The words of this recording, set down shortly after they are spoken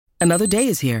Another day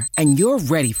is here, and you're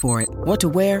ready for it. What to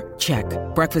wear? Check.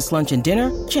 Breakfast, lunch, and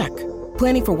dinner? Check.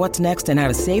 Planning for what's next and how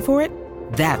to save for it?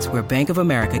 That's where Bank of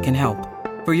America can help.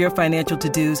 For your financial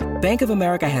to-dos, Bank of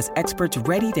America has experts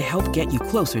ready to help get you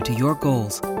closer to your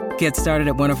goals. Get started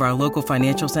at one of our local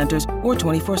financial centers or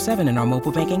 24/7 in our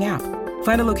mobile banking app.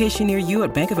 Find a location near you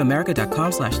at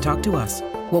bankofamerica.com/talktous.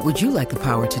 What would you like the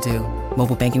power to do?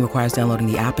 Mobile banking requires downloading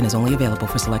the app and is only available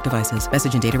for select devices.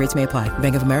 Message and data rates may apply.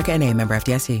 Bank of America N.A., member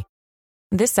FDIC.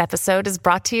 This episode is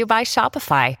brought to you by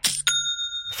Shopify.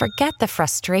 Forget the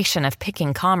frustration of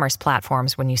picking commerce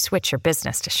platforms when you switch your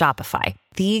business to Shopify,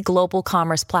 the global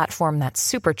commerce platform that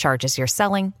supercharges your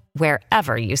selling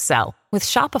wherever you sell. With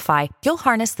Shopify, you'll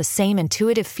harness the same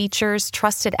intuitive features,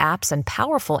 trusted apps, and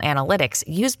powerful analytics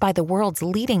used by the world's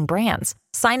leading brands.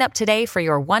 Sign up today for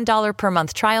your $1 per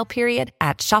month trial period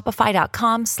at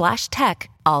shopify.com/tech,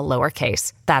 all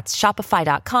lowercase. That's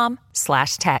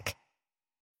shopify.com/tech.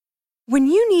 When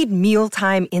you need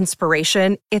mealtime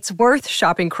inspiration, it's worth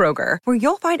shopping Kroger, where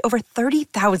you'll find over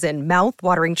 30,000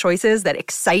 mouth-watering choices that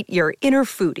excite your inner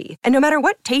foodie. And no matter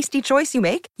what tasty choice you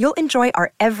make, you'll enjoy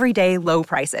our everyday low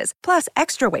prices, plus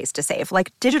extra ways to save,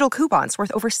 like digital coupons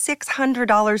worth over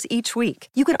 $600 each week.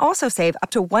 You can also save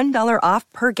up to $1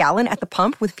 off per gallon at the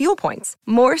pump with fuel points.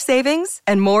 More savings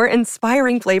and more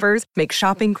inspiring flavors make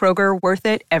shopping Kroger worth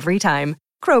it every time.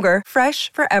 Kroger,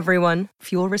 fresh for everyone.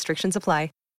 Fuel restrictions apply.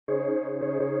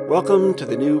 Welcome to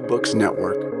the New Books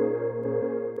Network.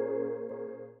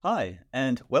 Hi,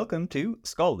 and welcome to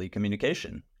Scholarly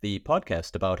Communication, the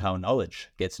podcast about how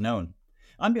knowledge gets known.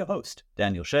 I'm your host,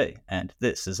 Daniel Shea, and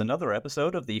this is another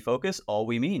episode of the Focus All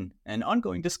We Mean, an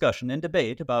ongoing discussion and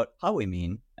debate about how we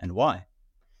mean and why.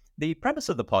 The premise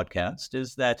of the podcast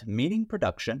is that meaning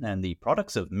production and the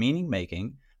products of meaning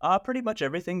making are pretty much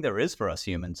everything there is for us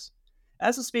humans.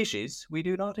 As a species, we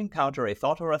do not encounter a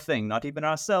thought or a thing, not even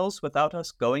ourselves, without us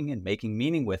going and making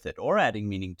meaning with it or adding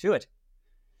meaning to it.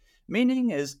 Meaning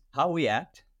is how we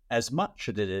act as much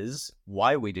as it is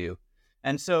why we do.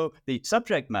 And so the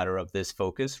subject matter of this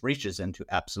focus reaches into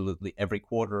absolutely every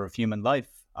quarter of human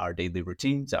life: our daily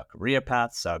routines, our career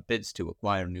paths, our bids to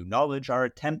acquire new knowledge, our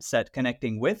attempts at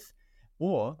connecting with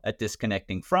or at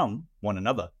disconnecting from one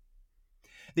another.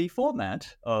 The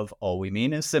format of All We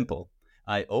Mean is simple.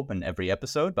 I open every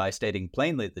episode by stating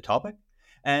plainly the topic,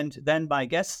 and then my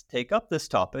guests take up this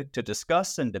topic to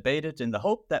discuss and debate it in the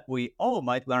hope that we all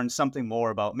might learn something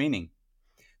more about meaning.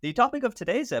 The topic of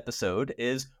today's episode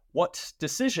is what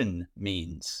decision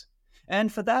means.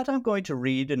 And for that, I'm going to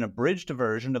read an abridged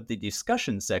version of the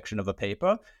discussion section of a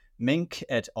paper, Mink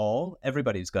et al.,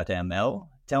 Everybody's Got ML,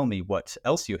 Tell Me What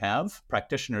Else You Have,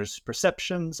 Practitioners'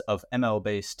 Perceptions of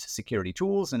ML-Based Security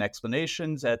Tools and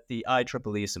Explanations at the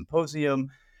IEEE Symposium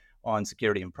on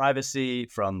Security and Privacy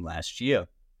from last year.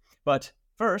 But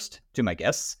first, to my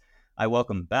guests, I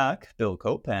welcome back Bill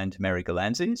Cope and Mary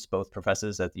Galanzis, both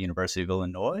professors at the University of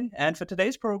Illinois. And for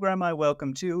today's program, I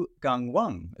welcome to Gang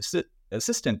Wang,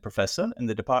 assistant professor in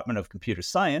the Department of Computer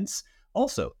Science,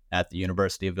 also at the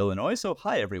University of Illinois. So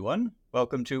hi, everyone.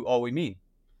 Welcome to All We Mean.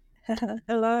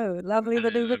 Hello. Lovely to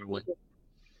be with you.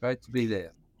 Great to be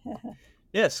there.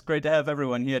 Yes, great to have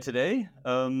everyone here today.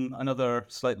 Another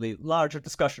slightly larger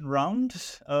discussion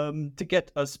round to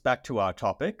get us back to our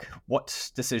topic,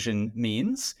 what decision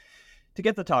means. To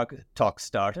get the talk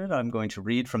started, I'm going to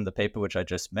read from the paper which I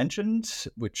just mentioned,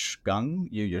 which Gang,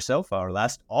 you yourself, are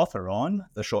last author on,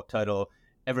 the short title,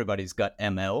 Everybody's Got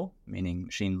ML, meaning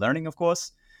machine learning, of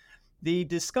course. The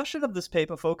discussion of this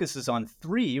paper focuses on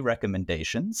 3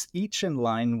 recommendations, each in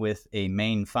line with a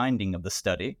main finding of the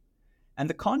study. And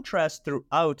the contrast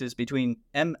throughout is between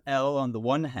ML on the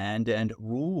one hand and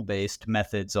rule-based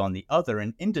methods on the other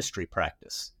in industry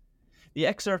practice. The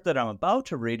excerpt that I'm about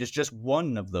to read is just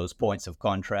one of those points of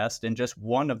contrast and just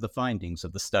one of the findings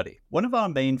of the study. One of our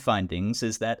main findings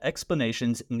is that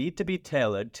explanations need to be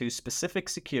tailored to specific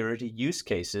security use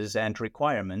cases and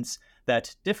requirements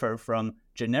that differ from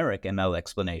generic ML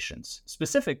explanations.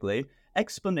 Specifically,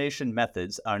 explanation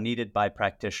methods are needed by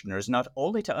practitioners not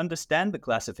only to understand the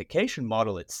classification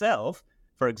model itself,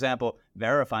 for example,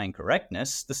 verifying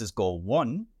correctness, this is goal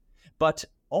 1, but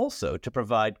also to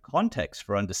provide context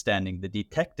for understanding the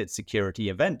detected security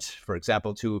event, for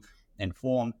example, to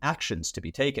inform actions to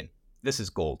be taken. This is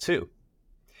goal 2.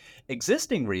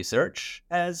 Existing research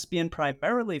has been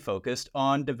primarily focused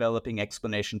on developing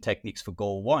explanation techniques for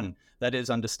goal 1, that is,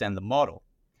 understand the model,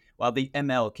 while the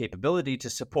ML capability to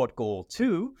support goal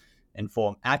 2,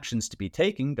 inform actions to be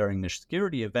taken during the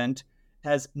security event,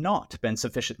 has not been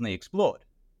sufficiently explored.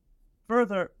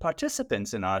 Further,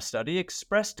 participants in our study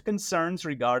expressed concerns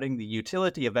regarding the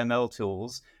utility of ML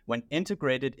tools when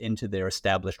integrated into their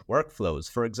established workflows,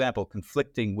 for example,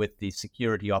 conflicting with the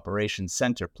Security Operations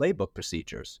Center playbook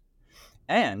procedures.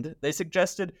 And they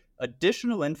suggested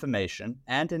additional information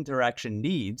and interaction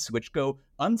needs which go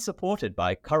unsupported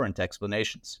by current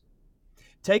explanations.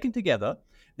 Taken together,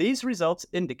 these results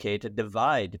indicate a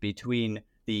divide between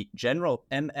the general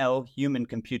ML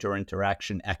human-computer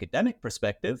interaction academic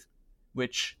perspective,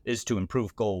 which is to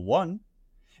improve Goal 1,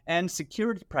 and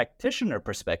security practitioner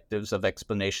perspectives of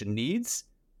explanation needs,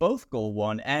 both Goal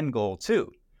 1 and Goal 2,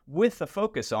 with a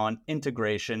focus on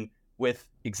integration with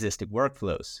existing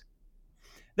workflows.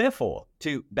 Therefore,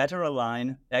 to better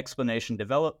align explanation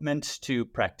development to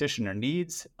practitioner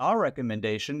needs, our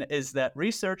recommendation is that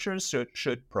researchers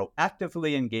should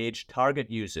proactively engage target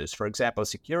users, for example,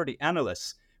 security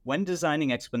analysts, when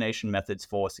designing explanation methods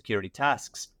for security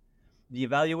tasks. The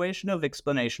evaluation of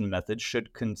explanation methods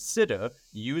should consider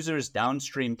users'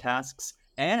 downstream tasks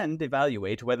and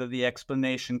evaluate whether the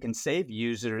explanation can save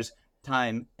users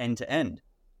time end-to-end.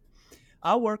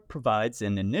 Our work provides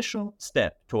an initial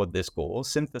step toward this goal,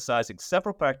 synthesizing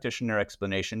several practitioner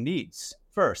explanation needs.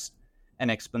 First, an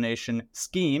explanation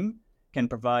scheme can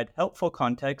provide helpful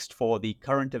context for the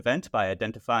current event by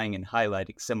identifying and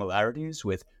highlighting similarities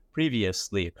with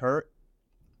previously occurring,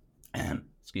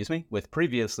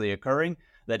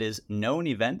 that is, known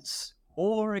events,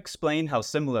 or explain how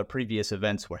similar previous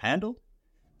events were handled.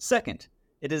 Second,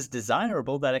 it is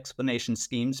desirable that explanation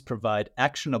schemes provide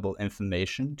actionable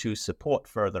information to support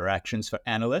further actions for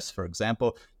analysts, for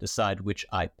example, decide which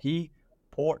IP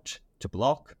port to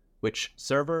block, which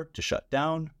server to shut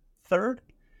down. Third,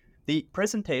 the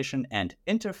presentation and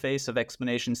interface of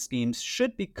explanation schemes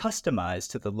should be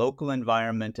customized to the local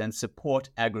environment and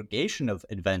support aggregation of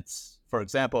events, for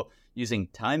example, using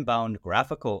time-bound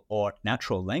graphical or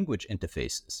natural language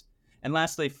interfaces. And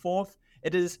lastly, fourth,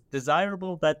 it is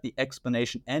desirable that the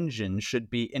explanation engine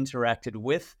should be interacted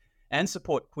with and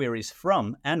support queries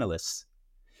from analysts.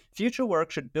 Future work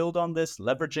should build on this,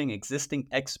 leveraging existing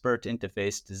expert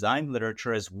interface design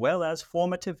literature as well as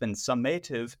formative and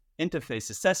summative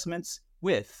interface assessments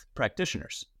with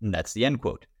practitioners. And that's the end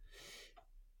quote.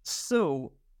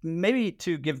 So maybe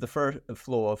to give the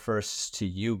floor first to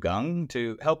you, Gang,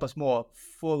 to help us more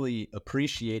fully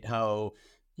appreciate how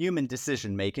human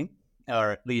decision-making,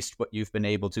 or at least what you've been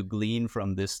able to glean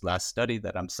from this last study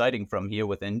that I'm citing from here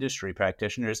with industry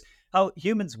practitioners, how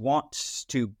humans want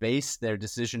to base their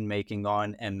decision-making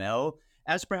on ML,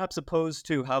 as perhaps opposed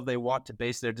to how they want to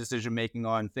base their decision-making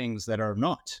on things that are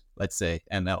not, let's say,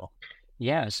 ML.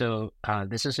 Yeah, so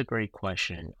this is a great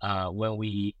question. When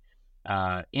we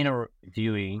were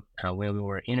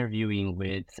interviewing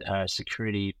with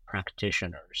security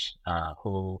practitioners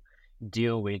who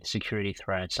deal with security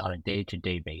threats on a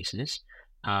day-to-day basis,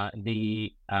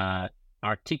 they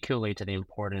articulated the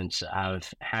importance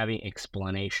of having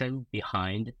explanation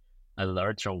behind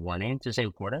alerts or warnings is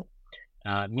important,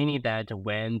 meaning that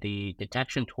when the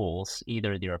detection tools,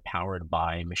 either they're powered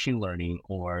by machine learning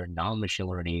or non-machine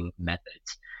learning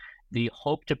methods, they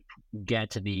hope to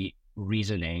get the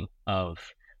reasoning of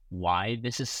why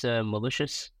this is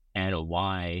malicious and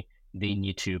why they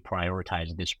need to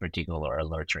prioritize this particular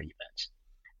alert or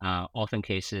event. Often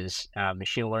cases,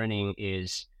 machine learning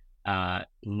is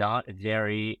not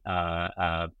very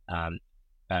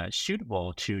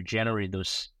suitable to generate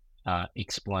those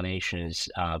explanations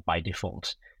by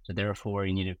default. So therefore,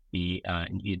 you need to be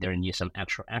there need some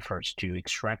extra efforts to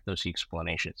extract those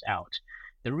explanations out.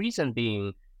 The reason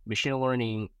being, machine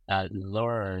learning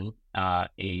learn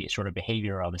a sort of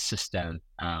behavior of a system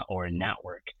or a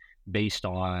network based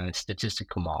on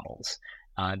statistical models.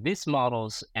 These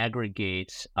models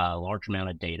aggregate a large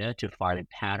amount of data to find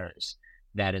patterns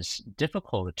that is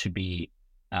difficult to be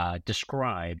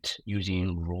described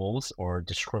using rules or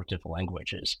descriptive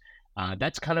languages.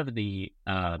 That's kind of the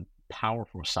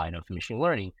powerful side of machine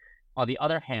learning. On the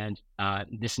other hand,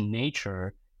 this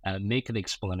nature make the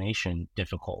explanation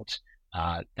difficult.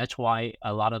 That's why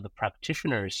a lot of the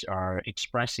practitioners are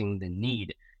expressing the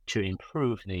need to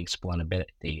improve the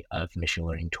explainability of machine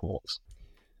learning tools.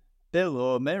 Bill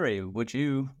or Mary, would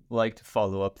you like to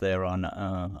follow up there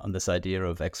on this idea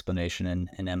of explanation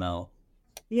in ML?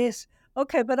 Yes.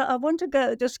 Okay, but I want to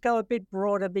go a bit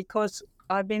broader, because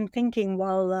I've been thinking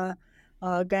while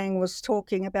Gang was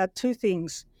talking about two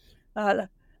things.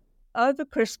 Over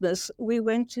Christmas, we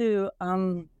went to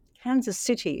Kansas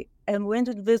City and went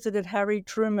and visited Harry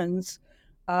Truman's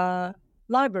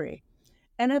library.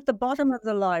 And at the bottom of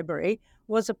the library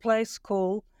was a place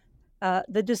called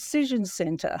the Decision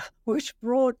Center, which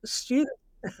brought students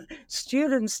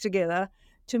students together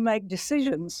to make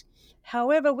decisions.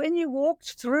 However, when you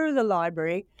walked through the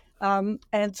library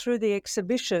and through the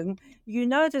exhibition, you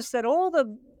noticed that all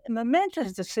the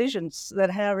momentous decisions that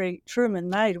Harry Truman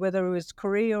made, whether it was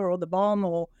Korea or the bomb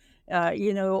or,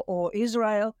 or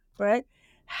Israel, right?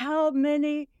 How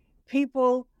many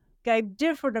people gave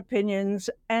different opinions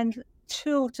and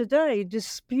till today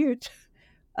dispute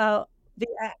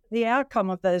the outcome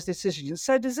of those decisions.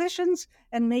 So decisions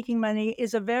and making money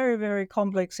is a very, very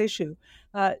complex issue,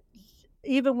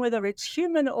 even whether it's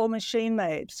human or machine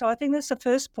made. So I think that's the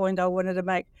first point I wanted to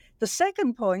make. The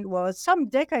second point was some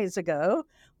decades ago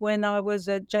when I was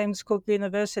at James Cook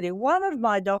University, one of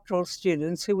my doctoral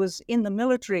students who was in the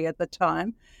military at the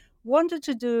time wanted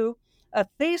to do a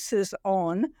thesis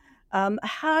on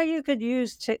how you could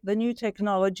use the new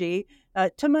technology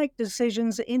to make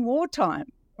decisions in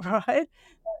wartime, right?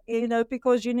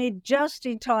 Because you need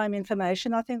just-in-time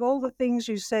information. I think all the things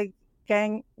you say,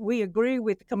 Gang, we agree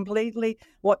with completely.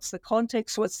 What's the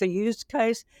context? What's the use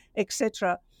case,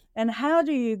 etc. And how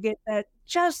do you get that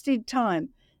just in time?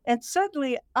 And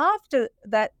certainly after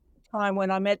that time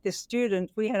when I met this student,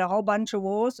 we had a whole bunch of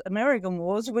wars, American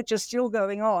wars, which are still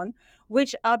going on,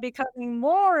 which are becoming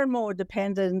more and more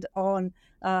dependent on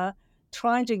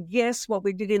trying to guess what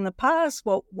we did in the past,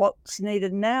 what's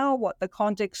needed now, what the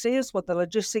context is, what the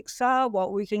logistics are,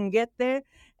 what we can get there.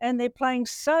 And they're playing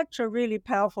such a really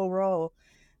powerful role.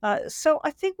 So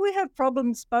I think we have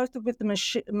problems both with the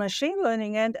machine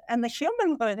learning end and the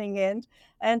human learning end.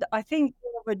 And I think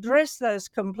we've addressed those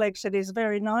complexities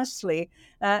very nicely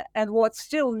and what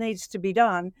still needs to be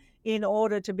done in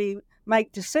order to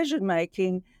make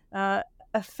decision-making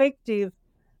effective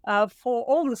for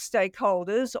all the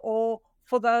stakeholders or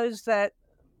for those that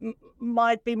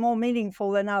might be more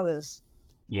meaningful than others.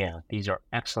 Yeah, these are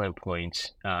excellent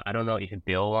points. I don't know if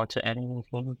Bill wants to add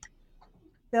anything.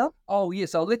 Bill? Oh,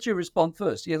 yes, I'll let you respond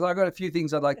first. Yes, I've got a few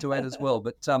things I'd like to add as well,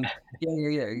 but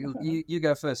you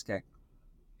go first, Kang.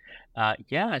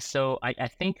 So I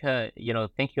think,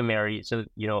 thank you, Mary. So,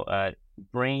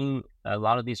 bring a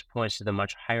lot of these points to the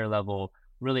much higher level,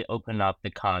 really open up the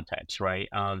context, right?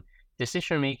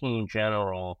 Decision-making in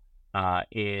general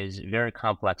is very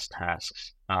complex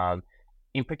tasks.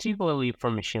 In particularly for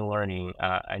machine learning,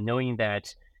 knowing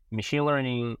that machine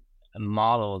learning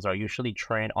models are usually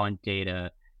trained on data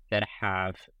that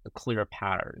have clear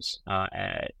patterns.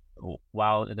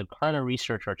 While the kind of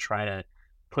research are trying to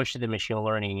push the machine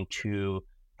learning to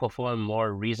perform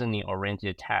more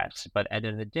reasoning-oriented tasks, but at the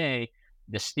end of the day,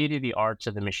 the state-of-the-art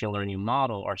of the machine learning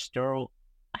model are still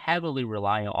heavily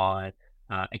relying on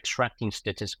extracting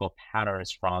statistical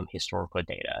patterns from historical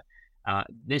data.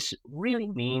 This really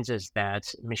means is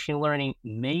that machine learning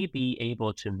may be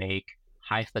able to make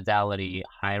high fidelity,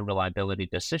 high reliability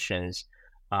decisions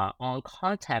on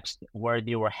context where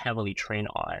they were heavily trained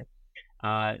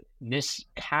on. This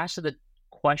casts the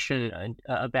question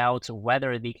about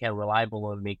whether they can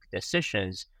reliably make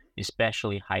decisions,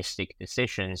 especially high-stake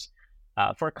decisions,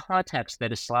 for a context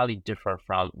that is slightly different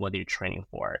from what they're training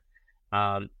for.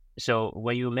 So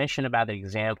when you mentioned about the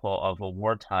example of a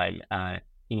wartime,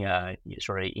 in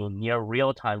near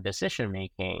real-time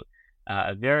decision-making,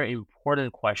 a very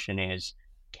important question is,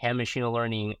 can machine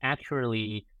learning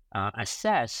accurately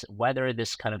assess whether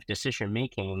this kind of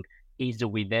decision-making is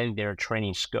within their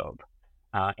training scope,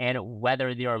 and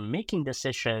whether they are making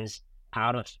decisions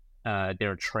out of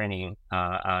their training,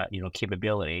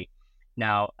 capability.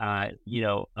 Now,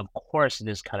 of course,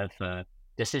 this kind of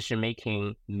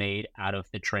decision-making made out of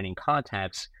the training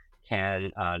context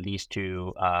can lead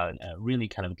to really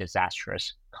kind of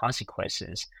disastrous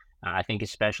consequences. I think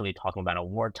especially talking about a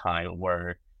wartime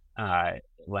where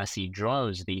let's see,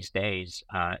 drones these days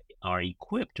are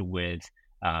equipped with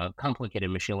complicated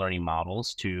machine learning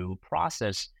models to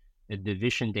process the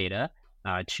vision data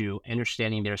to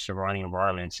understanding their surrounding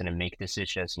environments and make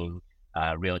decisions in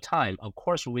real time. Of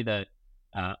course, with an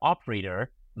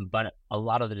operator, but a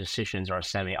lot of the decisions are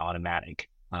semi-automatic.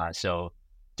 So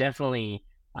definitely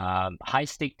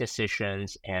high-stake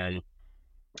decisions, and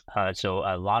so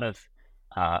a lot of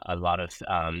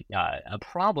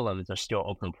problems are still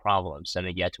open problems,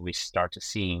 and yet we start to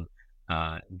see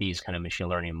these kind of machine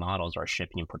learning models are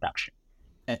shipping in production.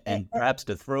 And perhaps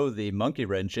to throw the monkey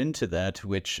wrench into that,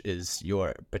 which is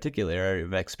your particular area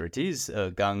of expertise,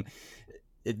 Gang,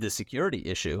 the security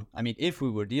issue. I mean, if we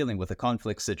were dealing with a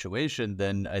conflict situation,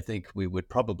 then I think we would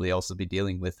probably also be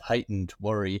dealing with heightened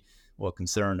worry or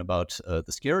concern about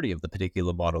the security of the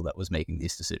particular model that was making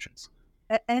these decisions.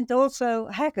 And also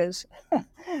hackers,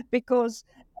 because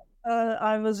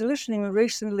I was listening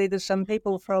recently to some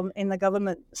people in the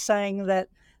government saying that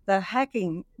the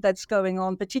hacking that's going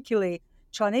on, particularly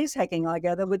Chinese hacking, I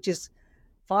gather, which is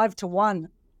 5-1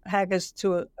 hackers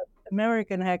to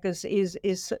American hackers, is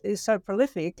so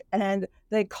prolific, and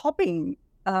they're copying,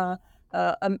 all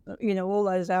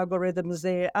those algorithms.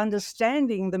 They're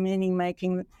understanding the meaning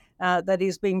making that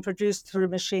is being produced through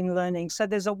machine learning. So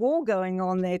there's a war going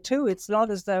on there too. It's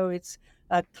not as though it's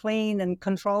clean and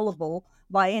controllable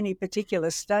by any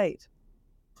particular state.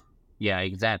 Yeah,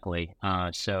 exactly.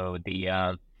 So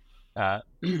the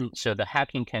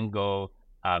hacking can go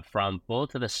from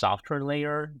both the software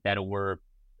layer that we're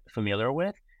familiar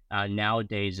with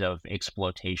nowadays of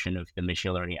exploitation of the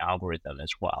machine learning algorithm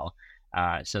as well.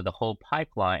 So the whole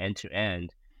pipeline end to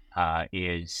end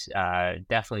is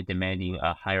definitely demanding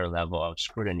a higher level of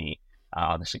scrutiny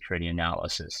on the security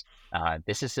analysis.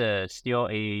 This is still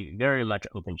a very much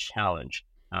open challenge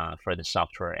for the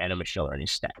software and the machine learning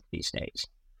stack these days.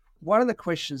 One of the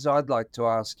questions I'd like to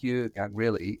ask you,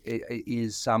 really,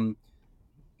 is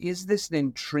this an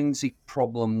intrinsic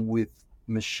problem with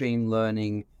machine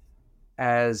learning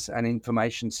as an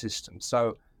information system?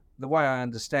 So the way I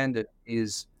understand it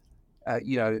is,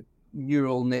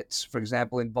 neural nets, for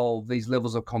example, involve these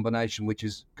levels of combination, which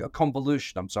is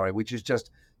convolution, which is just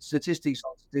statistics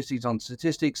on statistics on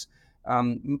statistics,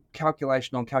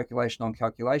 calculation on calculation on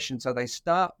calculation. So they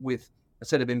start with a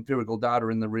set of empirical data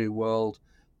in the real world.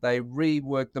 They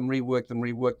rework them,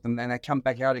 and they come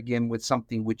back out again with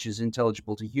something which is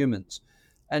intelligible to humans.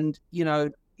 And,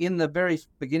 in the very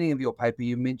beginning of your paper,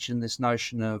 you mentioned this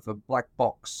notion of a black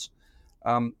box.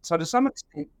 So to some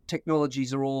extent,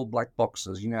 technologies are all black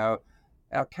boxes. Our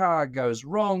car goes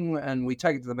wrong and we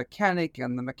take it to the mechanic,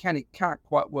 and the mechanic can't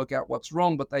quite work out what's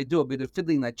wrong, but they do a bit of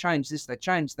fiddling. They change this, they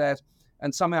change that,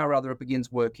 and somehow or other it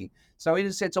begins working. So in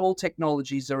a sense, all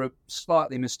technologies are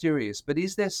slightly mysterious. But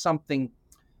is there something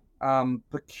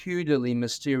peculiarly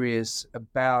mysterious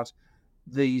about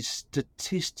these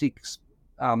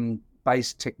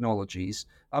statistics-based technologies?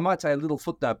 I might say a little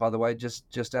footnote, by the way,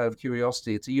 just out of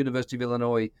curiosity. It's a University of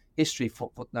Illinois history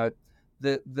footnote.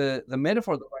 The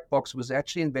metaphor of the black box was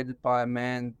actually invented by a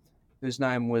man whose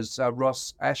name was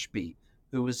Ross Ashby,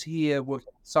 who was here working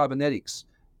on cybernetics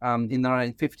in the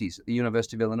 1950s at the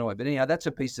University of Illinois. But anyhow, that's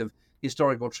a piece of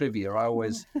historical trivia. I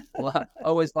always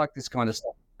like this kind of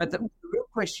stuff. But the real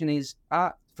question is,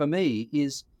 for me,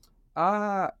 is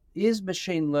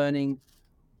machine learning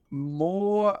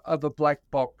more of a black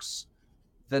box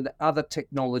than other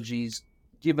technologies,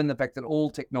 given the fact that all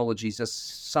technologies are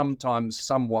sometimes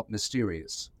somewhat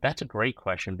mysterious? That's a great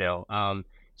question, Bill.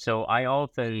 So I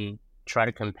often try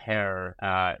to compare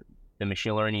the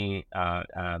machine learning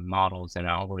models and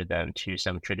algorithm to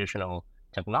some traditional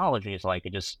technologies, like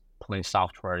just plain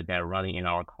software that are running in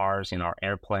our cars, in our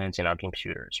airplanes, in our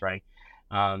computers, right?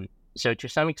 So to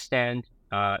some extent,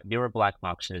 there are black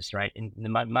boxes, right? And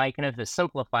my kind of a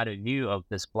simplified view of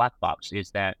this black box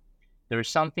is that there's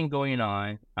something going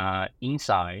on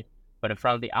inside, but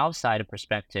from the outside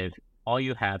perspective, all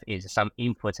you have is some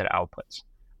inputs and outputs,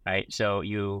 right? So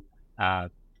you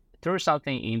throw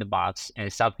something in the box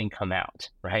and something come out,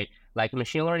 right? Like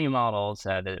machine learning models,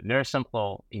 the very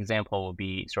simple example will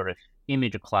be sort of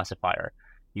image classifier.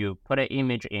 You put an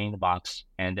image in the box,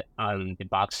 and the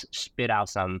box spit out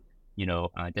some,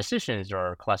 decisions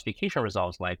or classification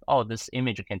results like, oh, this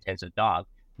image contains a dog,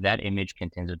 that image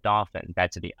contains a dolphin.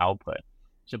 That's the output.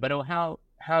 So, but how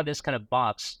this kind of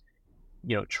box,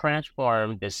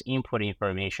 transform this input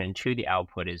information to the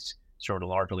output is sort of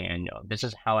largely unknown. This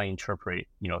is how I interpret,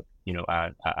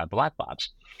 a black box.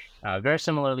 Very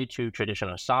similarly to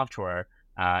traditional software,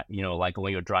 like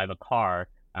when you drive a car,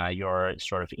 your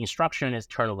sort of instruction is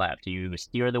turn left. You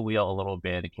steer the wheel a little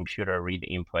bit, the computer read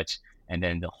the inputs, and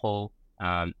then the whole,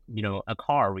 a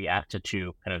car reacted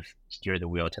to kind of steer the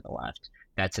wheel to the left.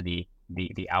 That's the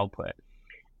output.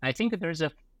 I think that there's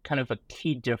a kind of a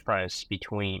key difference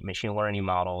between machine learning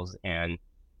models and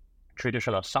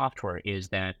traditional software is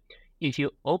that if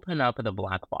you open up the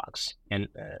black box and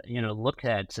look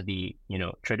at the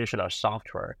traditional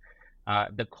software,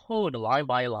 the code line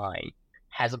by line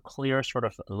has a clear sort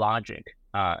of logic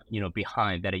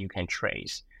behind that you can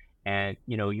trace, and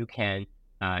you can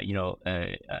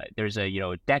there's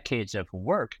decades of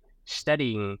work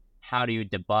studying how do you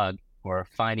debug or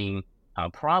finding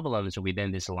problems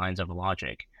within these lines of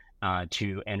logic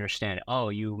to understand, oh,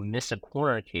 you miss a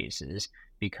corner cases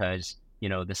because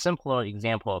the simpler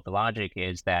example of the logic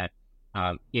is that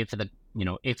if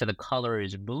the color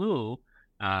is blue,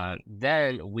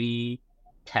 then we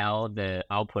tell the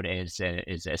output is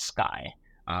a sky,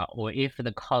 or if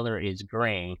the color is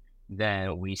green,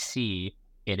 then we see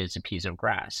it is a piece of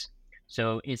grass.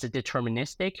 So it's a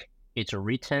deterministic. It's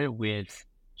written with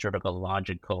sort of a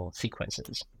logical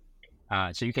sequences.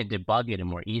 So you can debug it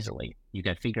more easily. You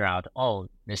can figure out, oh,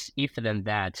 this if then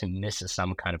that misses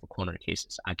some kind of corner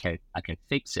cases. I can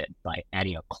fix it by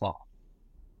adding a clause.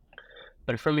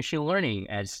 But for machine learning,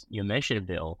 as you mentioned,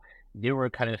 Bill, there were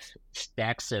kind of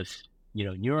stacks of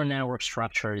neural network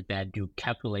structure that do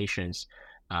calculations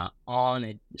on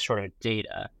a sort of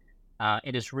data.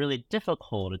 It is really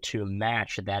difficult to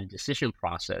match that decision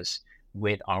process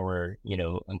with our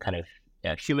kind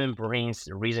of human brain's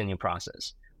reasoning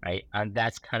process, right? And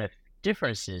that's kind of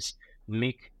differences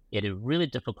make it really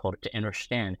difficult to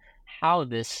understand how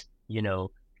this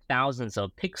thousands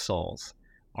of pixels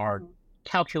are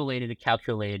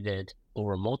calculated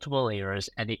over multiple layers.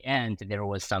 At the end, there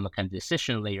was some kind of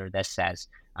decision layer that says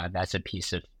that's a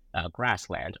piece of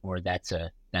grassland or that's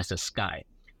a sky,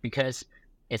 because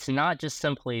it's not just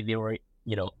simply they were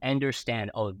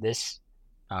understand, oh, this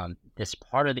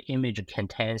part of the image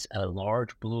contains a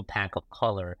large blue pack of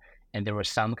color, and there was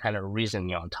some kind of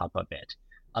reasoning on top of it.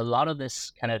 A lot of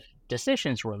this kind of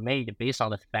decisions were made based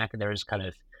on the fact that there's kind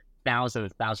of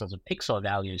thousands of pixel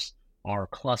values are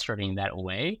clustered in that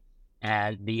way,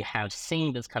 and they have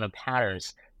seen this kind of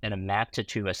patterns that are mapped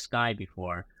to a sky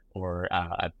before or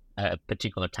a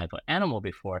particular type of animal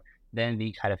before. Then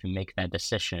they kind of make that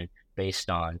decision based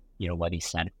on what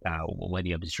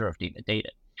they observed in the data.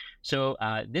 So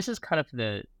this is kind of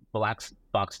the black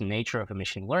box nature of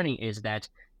machine learning, is that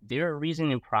their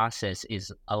reasoning process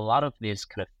is a lot of this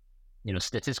kind of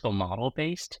statistical model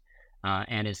based,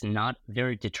 and it's not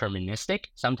very deterministic.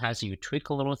 Sometimes you tweak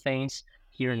a little things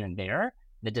here and there,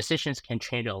 the decisions can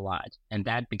change a lot, and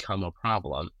that become a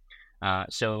problem.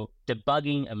 So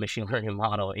debugging a machine learning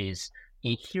model is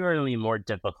inherently more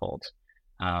difficult,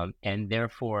 and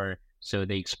therefore, so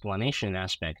the explanation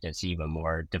aspect is even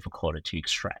more difficult to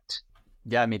extract.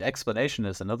 Yeah, I mean, explanation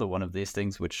is another one of these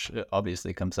things which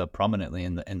obviously comes up prominently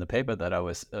in the paper that I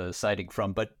was citing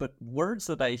from. But words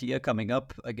that I hear coming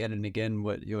up again and again,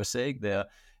 what you're saying there,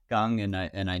 Gang,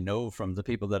 and I know from the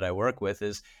people that I work with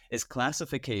is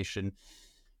classification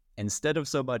instead of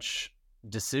so much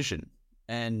decision.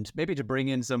 And maybe to bring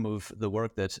in some of the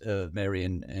work that Mary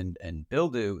and Bill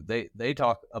do, they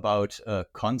talk about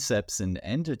concepts and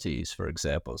entities, for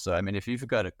example. So I mean, if you've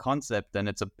got a concept, then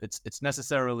it's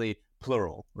necessarily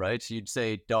plural, right? You'd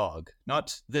say dog,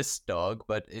 not this dog,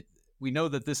 but we know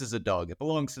that this is a dog. It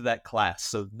belongs to that class,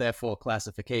 so therefore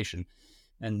classification.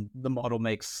 And the model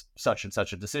makes such and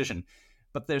such a decision.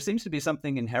 But there seems to be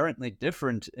something inherently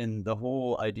different in the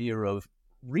whole idea of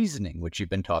reasoning, which you've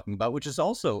been talking about, which is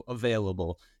also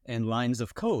available in lines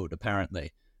of code,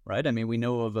 apparently, right? I mean, we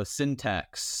know of a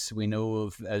syntax. We know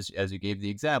of, as you gave the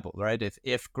example, right?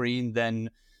 If green, then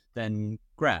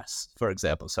grass, for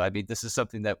example. So I mean, this is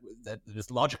something that is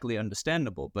logically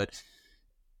understandable, but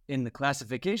in the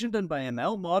classification done by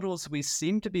ML models, we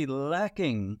seem to be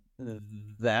lacking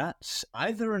that,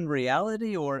 either in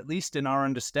reality or at least in our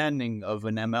understanding of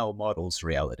an ML model's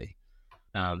reality.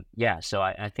 So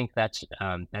I think that's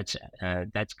kind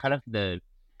of the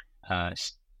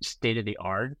state of the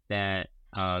art that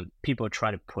people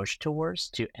try to push towards,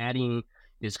 to adding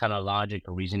this kind of logic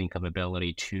or reasoning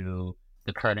capability to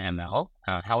the current ML.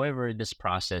 However, this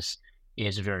process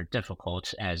is very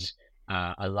difficult, as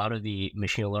a lot of the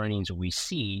machine learnings we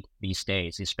see these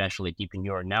days, especially deep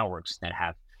neural networks that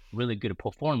have really good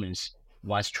performance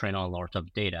once trained on a lot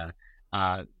of data,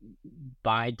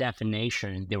 by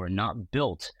definition, they were not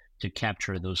built to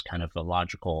capture those kind of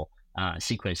logical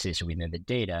sequences within the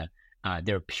data.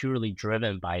 They're purely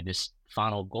driven by this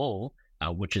final goal,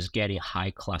 which is getting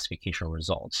high classification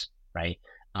results, right?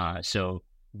 So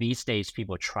these days,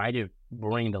 people try to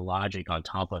bring the logic on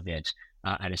top of it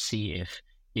and see if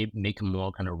it make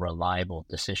more kind of reliable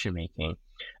decision making.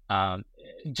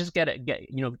 Just go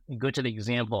to the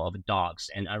example of dogs,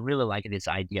 and I really like this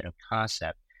idea of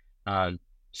concept.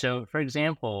 So, for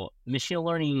example, machine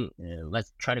learning,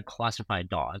 let's try to classify a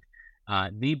dog.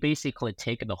 They basically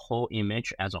take the whole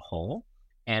image as a whole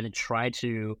and try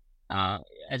to,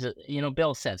 as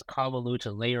Bill says, convolute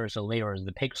layers of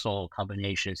the pixel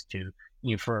combinations to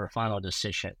infer a final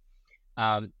decision.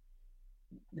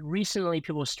 Recently,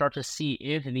 people start to see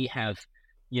if they have,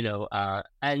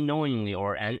 unknowingly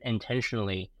or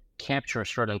intentionally capture a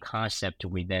certain concept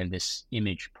within this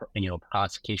image,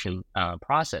 classification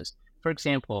process. For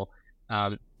example,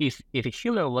 if a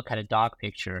human look at a dog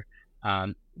picture,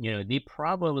 they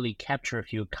probably capture a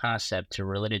few concepts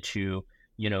related to,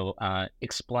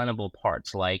 explainable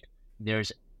parts, like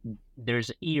there's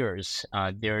ears,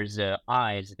 there's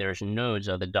eyes, there's nose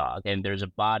of the dog, and there's a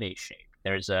body shape,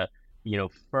 there's a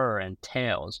fur and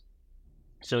tails.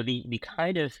 So the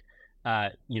kind of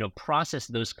process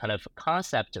those kind of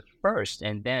concepts first,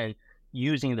 and then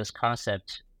using this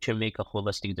concept to make a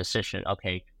holistic decision.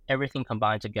 Okay, everything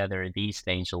combined together, these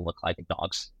things will look like a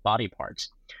dog's body parts.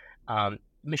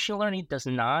 Machine learning does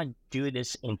not do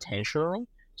this intentionally.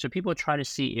 So people try to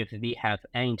see if they have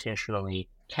unintentionally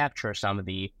captured some of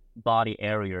the body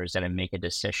areas and then make a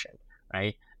decision,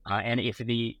 right? And if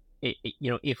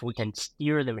if we can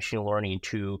steer the machine learning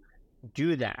to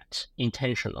do that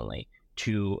intentionally,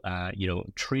 to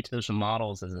treat those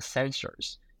models as the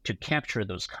sensors to capture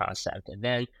those concepts, and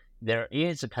then there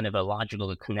is a kind of a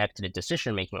logical connected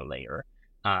decision-making layer.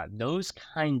 Those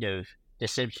kind of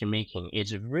decision-making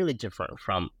is really different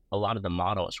from a lot of the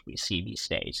models we see these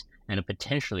days, and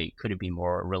potentially could be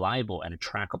more reliable and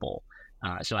trackable.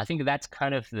 So I think that's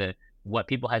kind of what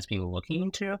people has been looking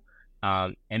into.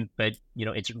 But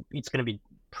it's going to be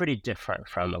pretty different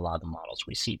from a lot of the models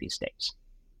we see these days.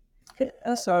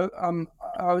 So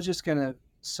I was just going to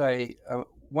say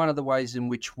one of the ways in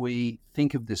which we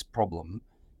think of this problem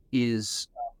is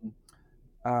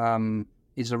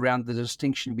around the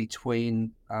distinction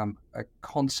between a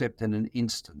concept and an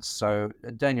instance. So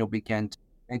Daniel began to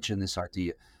mention this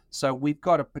idea. So we've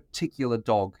got a particular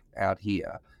dog out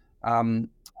here,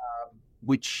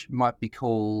 which might be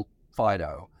called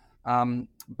Fido.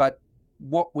 But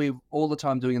what we're all the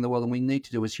time doing in the world, and we need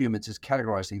to do as humans, is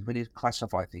categorize things. We need to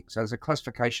classify things. So there's a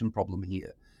classification problem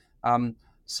here.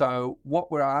 So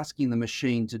what we're asking the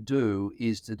machine to do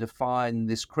is to define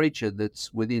this creature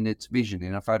that's within its vision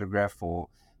in a photograph or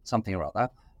something or other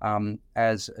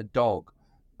as a dog.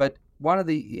 But one of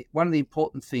the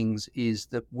important things is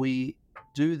that we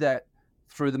do that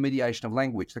through the mediation of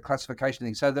language, the classification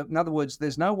thing. So that, in other words,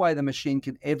 there's no way the machine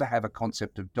can ever have a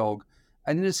concept of dog,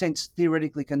 and in a sense,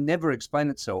 theoretically, can never explain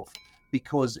itself,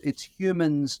 because it's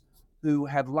humans who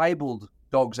have labelled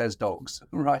dogs as dogs,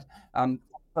 right?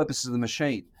 Purposes of the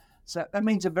machine. So that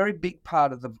means a very big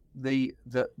part of the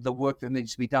work that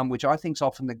needs to be done, which I think is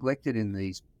often neglected in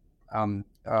these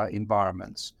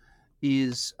environments,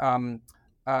 is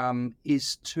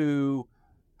to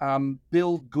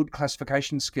build good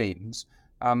classification schemes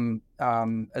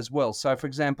as well. So, for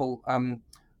example,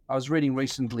 I was reading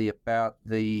recently about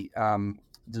the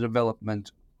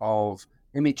development of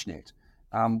ImageNet,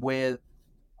 where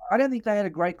I don't think they had a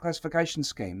great classification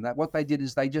scheme. That what they did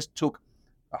is they just took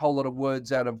a whole lot of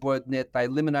words out of WordNet. They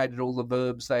eliminated all the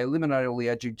verbs. They eliminated all the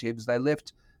adjectives. They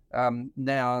left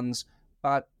nouns.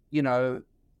 But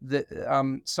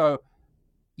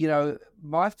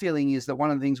my feeling is that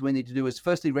one of the things we need to do is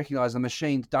firstly recognize the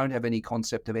machines don't have any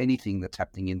concept of anything that's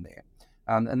happening in there.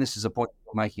 And this is a point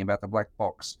we're making about the black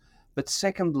box. But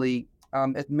secondly,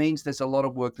 it means there's a lot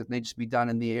of work that needs to be done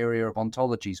in the area of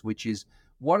ontologies, which is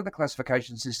what are the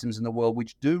classification systems in the world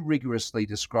which do rigorously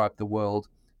describe the world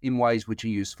in ways which are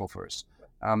useful for us.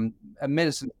 And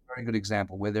medicine is a very good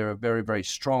example where there are very, very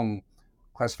strong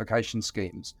classification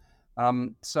schemes.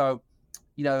 So,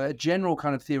 a general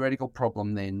kind of theoretical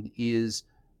problem then is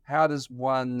how does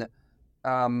one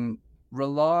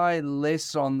rely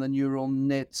less on the neural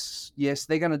nets? Yes,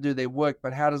 they're going to do their work,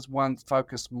 but how does one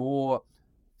focus more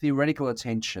theoretical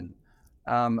attention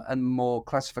and more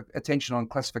attention on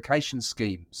classification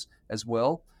schemes as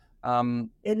well? And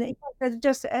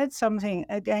just to add something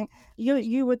again,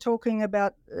 you were talking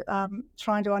about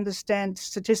trying to understand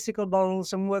statistical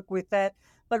models and work with that.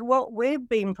 But what we've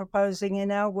been proposing in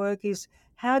our work is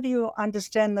how do you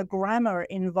understand the grammar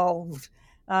involved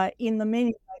in the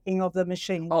meaning making of the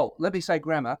machine? Oh, let me say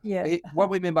grammar. Yeah. What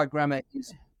we mean by grammar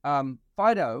is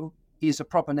Fido is a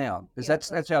proper noun, because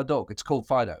that's our dog. It's called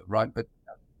Fido, right? But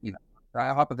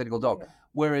a hypothetical dog. Yeah.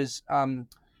 Whereas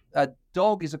a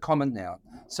dog is a common noun.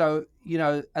 So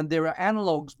and there are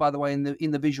analogues, by the way,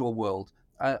 in the visual world.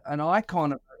 An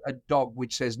icon of a dog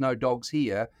which says "no dogs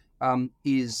here"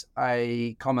 is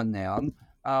a common noun,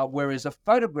 whereas a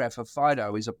photograph of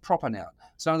Fido is a proper noun.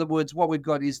 So in other words, what we've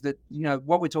got is that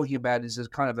what we're talking about is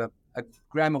kind of a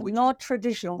grammar which not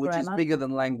traditional which grammar, is bigger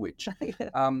than language.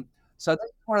 Yeah. So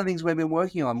that's one of the things we've been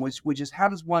working on, which is how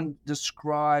does one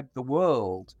describe the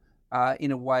world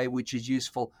in a way which is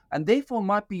useful and therefore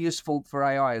might be useful for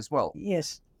AI as well.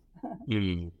 Yes.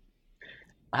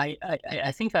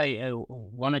 I think I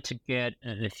wanted to get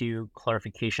a few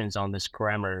clarifications on this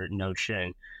grammar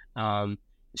notion.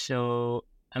 So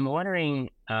I'm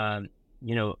wondering, in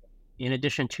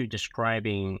addition to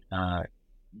describing a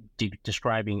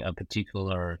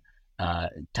particular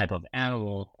type of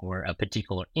animal or a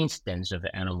particular instance of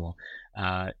an animal,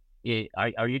 are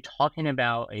you talking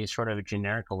about a sort of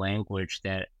generic language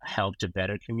that helped to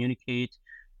better communicate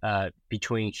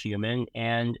between human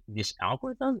and this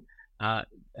algorithm?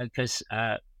 Because,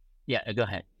 go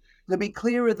ahead. to be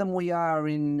clearer than we are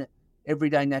in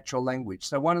everyday natural language.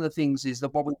 So one of the things is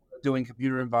that what we do in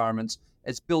computer environments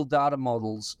is build data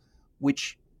models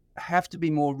which have to be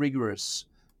more rigorous.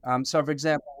 So, for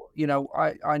example,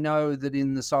 I know that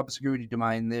in the cybersecurity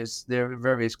domain, there are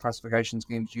various classification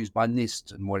schemes used by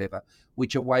NIST and whatever,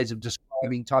 which are ways of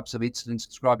describing types of incidents,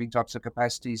 describing types of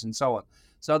capacities, and so on.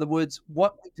 So, in other words,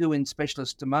 what we do in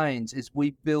specialist domains is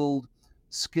we build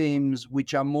schemes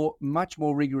which are much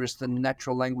more rigorous than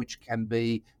natural language can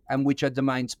be, and which are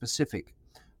domain specific,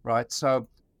 right? So,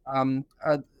 and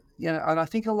I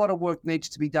think a lot of work needs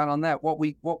to be done on that. What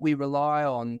we rely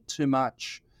on too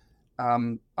much.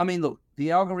 Look, the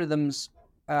algorithms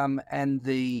and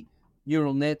the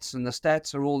neural nets and the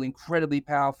stats are all incredibly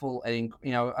powerful and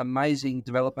amazing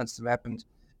developments that have happened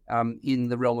in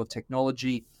the realm of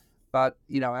technology. But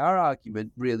our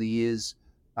argument really is: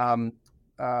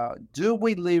 do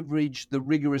we leverage the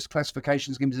rigorous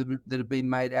classification schemes that have been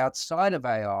made outside of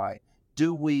AI?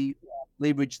 Do we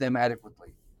leverage them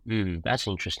adequately? That's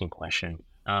an interesting question.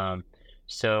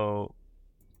 So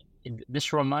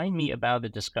this reminds me about the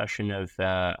discussion of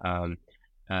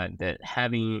that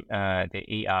having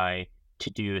the AI to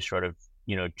do sort of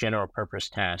general purpose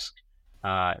tasks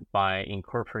by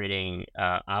incorporating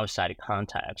outside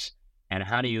context, and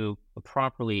how do you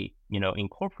properly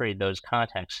incorporate those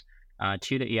contexts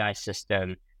to the AI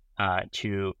system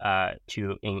to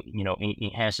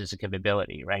enhance its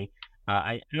capability, right?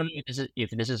 I don't know if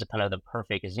this is a kind of the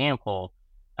perfect example.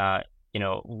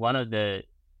 One of the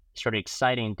sort of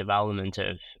exciting development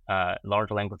of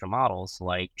large language models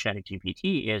like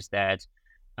ChatGPT is that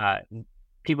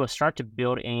people start to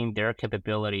build in their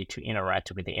capability to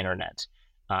interact with the internet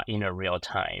in a real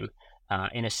time,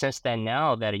 in a sense that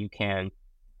now that you can,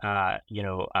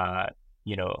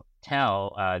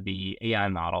 tell the AI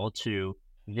model to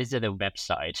visit the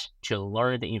website to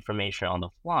learn the information on the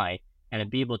fly and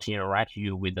be able to interact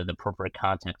you with the appropriate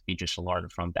context you just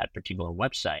learned from that particular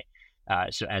website.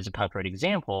 So as a concrete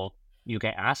example, you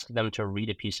can ask them to read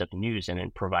a piece of news and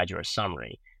then provide you a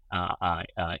summary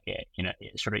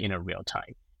in a real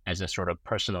time as a sort of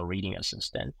personal reading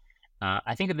assistant.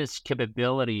 I think of this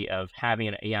capability of having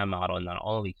an AI model not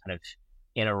only kind of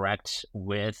interact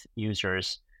with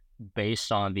users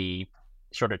based on the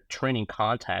sort of training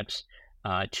context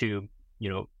to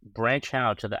branch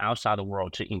out to the outside of the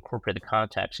world to incorporate the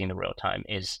context in the real time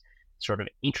is sort of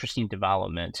interesting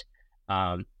development.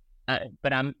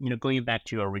 But I'm going back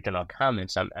to your original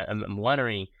comments. I'm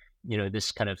wondering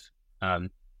this kind of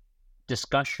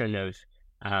discussion of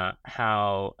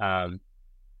how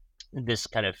this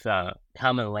kind of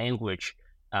common language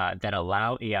that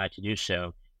allow AI to do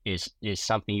so is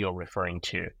something you're referring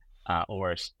to,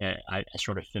 or I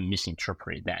sort of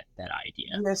misinterpreted that idea.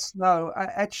 Yes, no,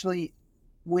 actually,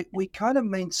 we kind of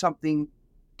mean something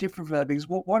different from that, because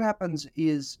what happens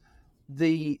is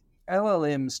the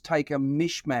LLMs take a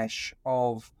mishmash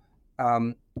of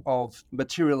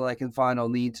material they can find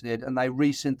on the internet and they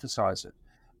resynthesize it,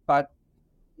 but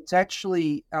it's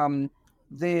actually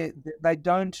they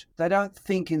don't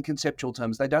think in conceptual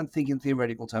terms. They don't think in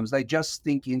theoretical terms. They just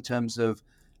think in terms of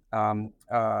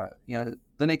the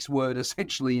next word,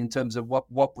 essentially, in terms of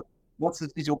what's the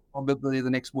physical probability of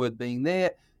the next word being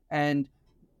there, and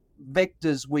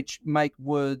vectors which make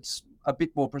words a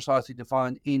bit more precisely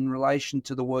defined in relation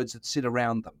to the words that sit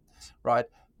around them, right?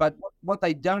 But what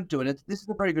they don't do, and this is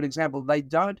a very good example, they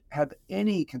don't have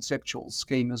any conceptual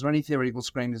schemas or any theoretical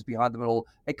schemas behind them at all,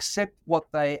 except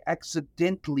what they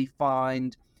accidentally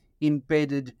find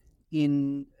embedded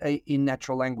in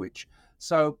natural language.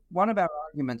 So one of our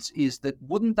arguments is that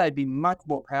wouldn't they be much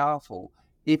more powerful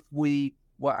if we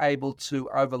were able to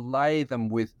overlay them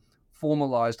with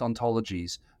formalized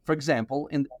ontologies? For example,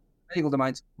 in the medical domain,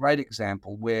 it's a great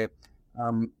example where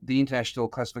the International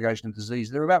Classification of Disease,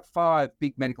 there are about 5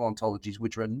 big medical ontologies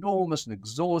which are enormous and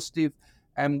exhaustive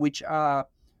and which are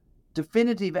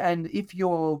definitive. And if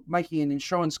you're making an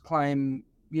insurance claim,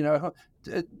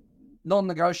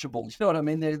 non-negotiable, you know what I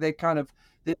mean? They're kind of,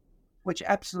 which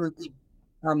absolutely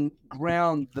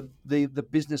ground the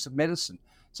business of medicine.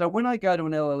 So when I go to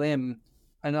an LLM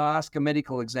and I ask a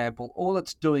medical example, all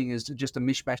it's doing is just a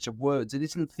mishmash of words. It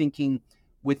isn't thinking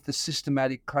with the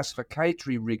systematic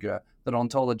classificatory rigor that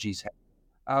ontologies have.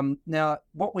 Now,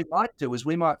 what we might do is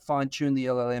we might fine-tune the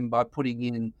LLM by putting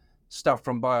in stuff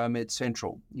from Biomed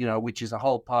Central, which is a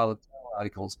whole pile of journal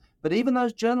articles. But even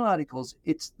those journal articles,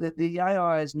 it's the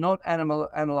AI is not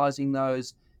analyzing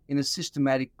those in a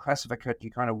systematic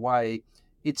classificatory kind of way.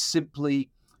 It's simply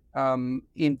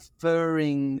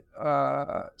inferring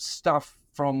stuff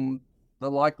from the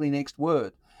likely next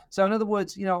word. So in other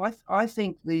words, I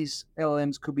think these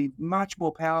LLMs could be much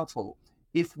more powerful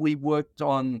if we worked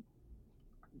on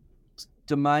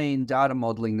domain data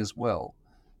modeling as well.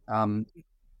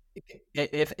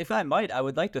 If I might, I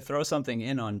would like to throw something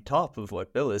in on top of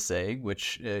what Bill is saying,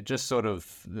 which just sort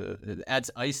of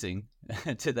adds icing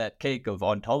to that cake of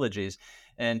ontologies.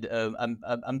 And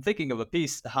I'm thinking of a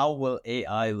piece, How Will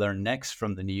AI Learn Next,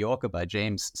 from The New Yorker by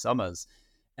James Summers.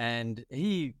 And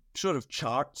he sort of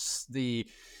charts the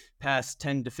past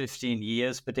 10 to 15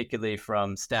 years, particularly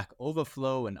from Stack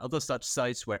Overflow and other such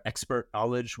sites where expert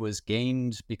knowledge was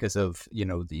gained because of,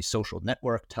 the social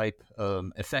network type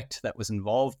effect that was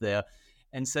involved there,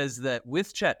 and says that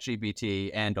with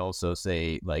ChatGPT and also,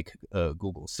 say, like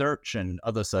Google Search and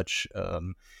other such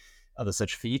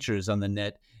features on the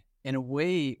net, in a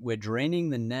way, we're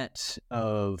draining the net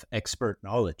of expert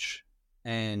knowledge.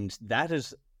 And that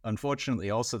is unfortunately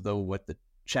also, though, what the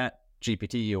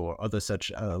ChatGPT or other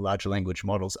such large language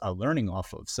models are learning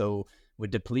off of. So we're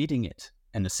depleting it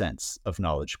in a sense of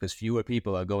knowledge, because fewer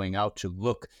people are going out to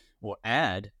look or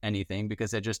add anything,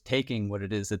 because they're just taking what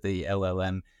it is that the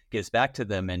LLM gives back to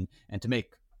them. And to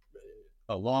make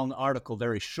a long article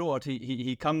very short,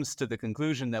 he comes to the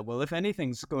conclusion that, well, if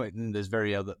anything's going, and there's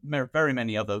very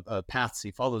many other paths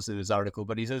he follows in his article,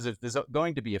 but he says if there's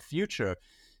going to be a future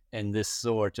in this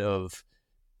sort of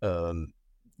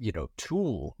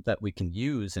tool that we can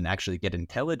use and actually get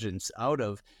intelligence out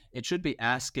of, it should be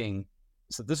asking,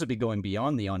 so this would be going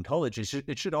beyond the ontology,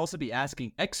 it should also be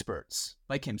asking experts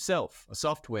like himself, a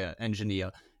software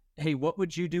engineer, hey, what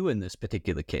would you do in this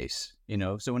particular case?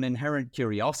 So an inherent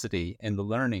curiosity in the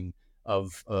learning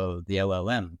of the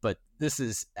LLM, but this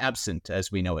is absent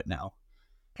as we know it now.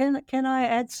 Can I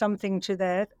add something to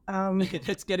that?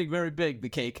 It's getting very big, the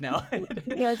cake now.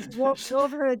 Yes, well,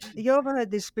 you've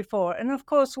heard this before. And of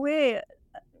course, we're,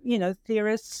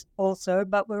 theorists also,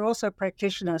 but we're also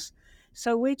practitioners.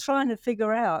 So we're trying to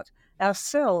figure out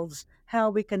ourselves how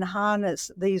we can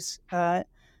harness these,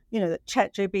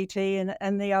 ChatGPT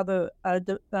and the other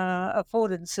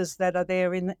affordances that are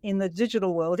there in the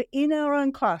digital world in our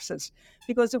own classes.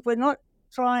 Because if we're not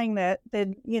trying that,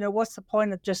 then, what's the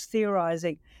point of just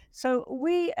theorizing? So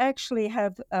we actually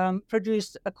have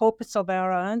produced a corpus of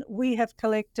our own. We have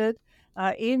collected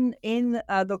in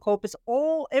the corpus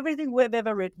everything we've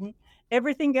ever written,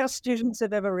 everything our students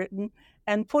have ever written,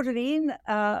 and put it in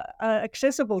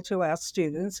accessible to our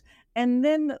students. And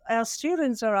then our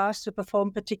students are asked to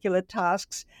perform particular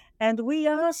tasks, and we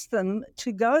ask them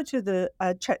to go to the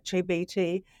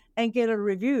ChatGPT and get a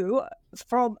review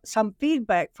from some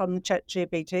feedback from the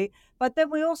ChatGPT. But then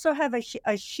we also have a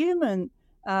human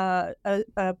a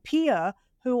peer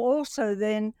who also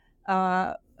then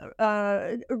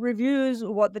reviews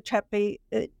what the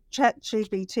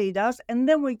ChatGPT does, and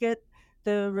then we get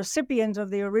the recipient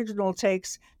of the original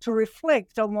text to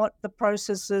reflect on what the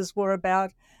processes were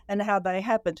about and how they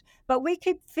happened. But we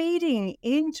keep feeding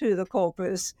into the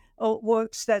corpus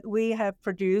works that we have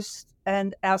produced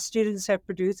and our students have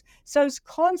produced. So it's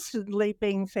constantly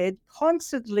being fed,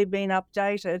 constantly being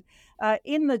updated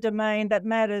in the domain that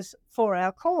matters for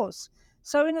our course.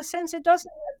 So in a sense, it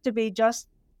doesn't have to be just,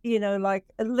 like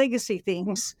legacy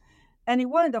things. And it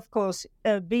won't, of course,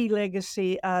 be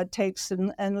legacy texts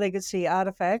and legacy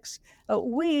artifacts.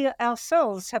 We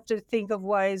ourselves have to think of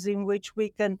ways in which we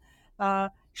can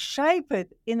shape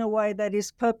it in a way that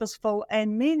is purposeful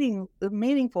and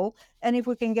meaningful. And if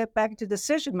we can get back to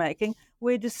decision making,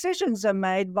 where decisions are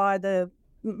made by the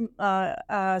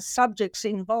subjects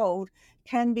involved,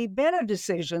 can be better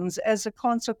decisions as a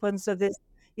consequence of this,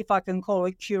 if I can call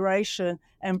it, curation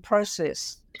and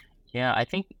process. Yeah, I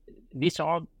think these are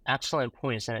all excellent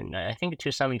points, and I think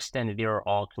to some extent they are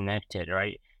all connected,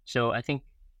 right? So I think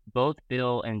both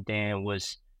Bill and Dan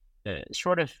was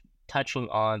sort of touching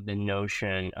on the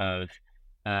notion of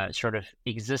sort of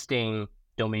existing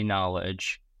domain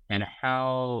knowledge and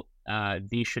how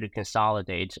these should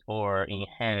consolidate or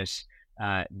enhance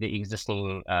the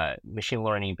existing machine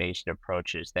learning based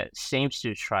approaches that seems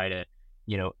to try to,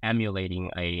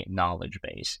 emulating a knowledge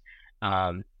base.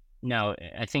 Now,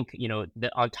 I think,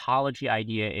 the ontology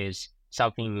idea is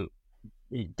something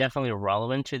definitely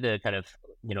relevant to the kind of,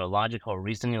 logical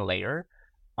reasoning layer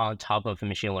on top of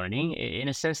machine learning, in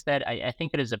a sense that I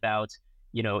think it is about,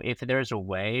 if there's a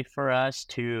way for us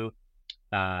to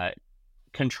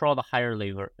control the higher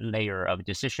layer of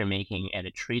decision making and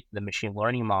to treat the machine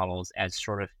learning models as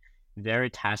sort of very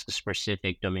task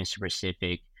specific, domain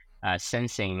specific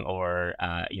sensing or,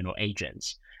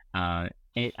 agents. I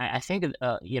think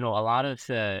a lot of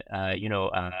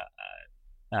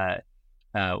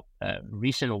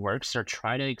recent works are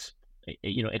trying to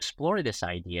explore this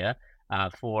idea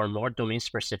for more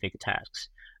domain-specific tasks.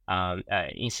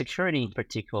 In security in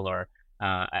particular,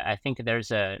 I think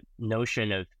there's a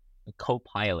notion of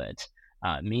co-pilot,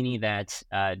 meaning that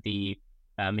the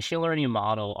machine learning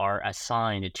model are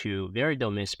assigned to very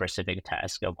domain-specific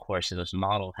tasks. Of course, those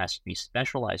model has to be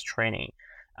specialized training,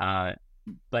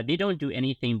 but they don't do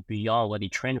anything beyond what they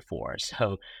trained for.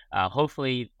 So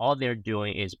hopefully all they're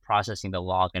doing is processing the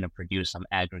log and produce some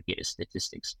aggregated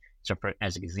statistics. So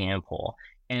as an example,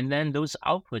 and then those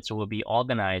outputs will be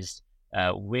organized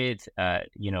with,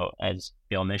 as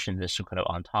Bill mentioned, the so-called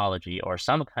ontology or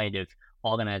some kind of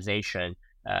organization,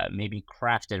 maybe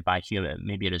crafted by human,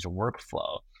 maybe it is a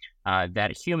workflow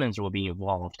that humans will be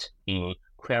involved in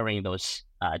querying those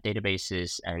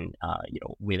databases and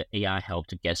with AI help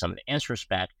to get some of the answers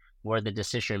back, where the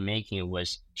decision making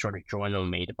was sort of jointly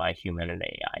made by human and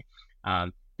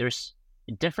AI. There's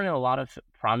definitely a lot of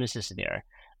promises there,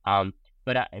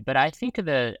 but I think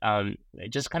that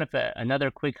just kind of another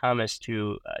quick comments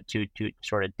to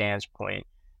sort of Dan's point,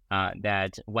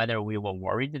 that whether we were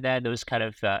worried that those kind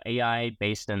of AI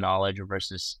based knowledge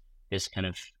versus this kind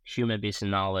of human based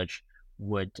knowledge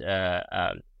would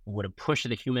push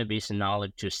the human-based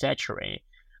knowledge to saturate.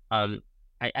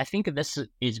 I think this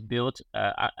is built.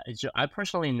 I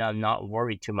personally am not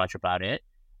worried too much about it,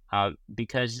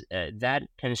 because that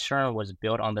concern was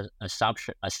built on the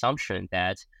assumption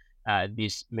that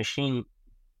this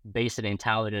machine-based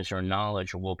intelligence or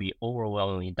knowledge will be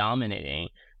overwhelmingly dominating,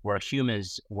 where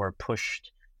humans were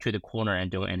pushed to the corner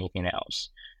and doing anything else.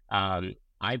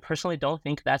 I personally don't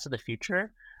think that's the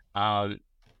future. At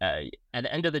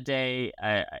the end of the day,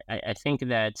 I think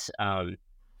that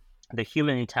the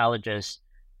human intelligence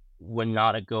would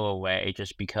not go away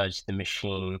just because the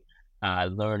machine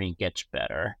learning gets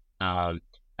better. To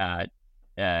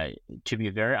be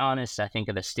very honest, I think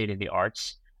of the state of the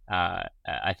arts.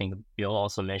 I think Bill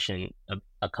also mentioned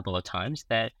a couple of times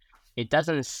that it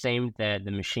doesn't seem that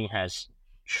the machine has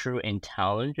true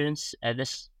intelligence at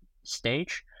this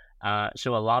stage.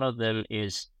 So a lot of them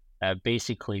is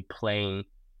basically playing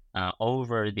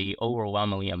over the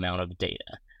overwhelmingly amount of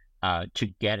data to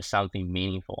get something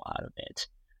meaningful out of it.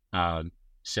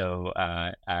 So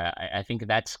I think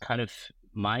that's kind of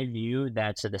my view,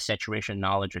 that the saturation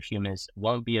knowledge of humans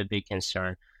won't be a big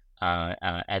concern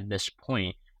at this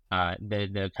point.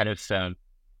 The kind of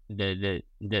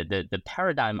the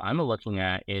paradigm I'm looking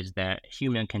at is that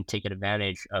human can take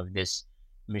advantage of this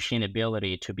machine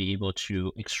ability to be able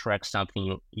to extract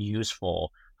something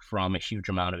useful from a huge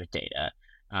amount of data.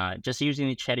 Just using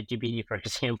the ChatGPT, for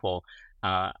example,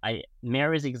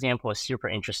 Mary's example is super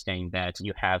interesting, that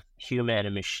you have human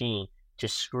and machine to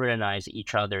scrutinize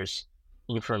each other's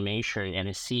information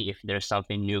and see if there's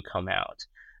something new come out.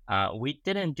 We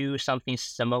didn't do something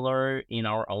similar in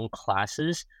our own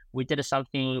classes. We did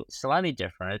something slightly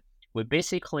different. We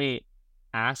basically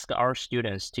asked our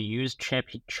students to use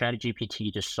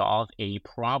ChatGPT to solve a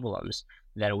problems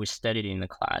that we studied in the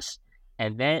class.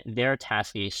 And then their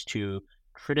task is to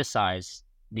criticize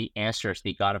the answers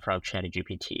they got from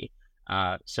ChatGPT.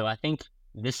 So I think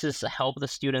this is help the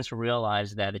students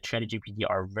realize that the ChatGPT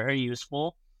are very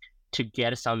useful to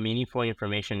get some meaningful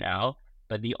information out,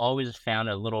 but they always found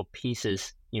a little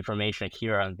pieces information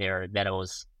here and there that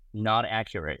was not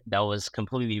accurate, that was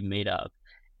completely made up.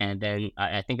 And then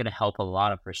I think it'll help a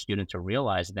lot for students to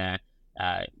realize that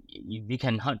you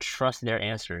cannot trust their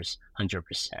answers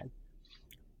 100%.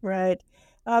 Right.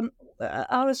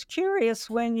 I was curious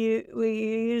when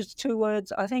we used two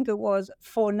words, I think it was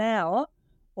for now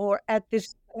or at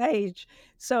this stage.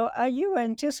 So are you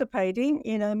anticipating,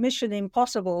 Mission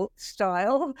Impossible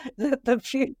style, that the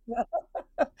future,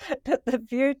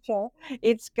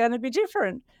 it's going to be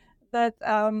different? That,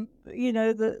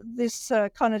 this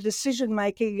kind of decision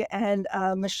making and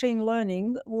machine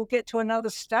learning will get to another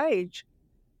stage.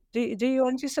 Do you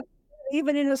anticipate,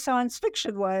 even in a science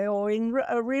fiction way or in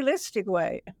a realistic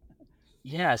way?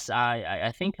 Yes,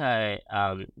 I think the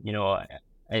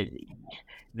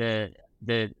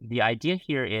idea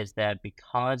here is that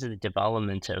because the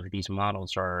development of these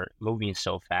models are moving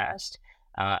so fast,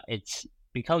 it's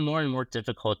become more and more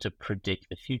difficult to predict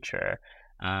the future.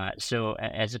 So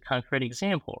as a concrete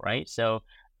example, right? So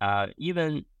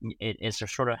even it is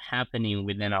sort of happening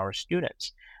within our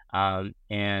students,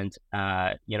 and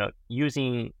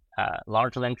using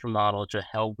large language model to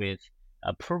help with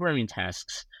programming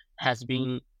tasks has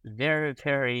been very,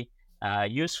 very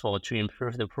useful to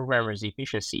improve the programmer's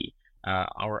efficiency.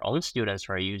 Our own students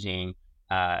are using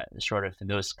sort of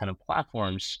those kind of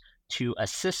platforms to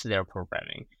assist their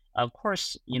programming. Of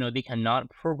course, they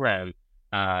cannot program,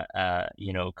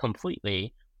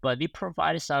 completely, but they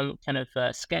provide some kind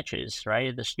of sketches,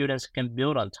 right? The students can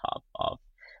build on top of.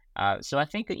 So I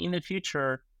think in the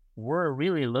future, we're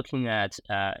really looking at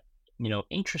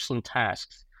interesting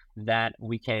tasks that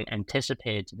we can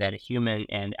anticipate that human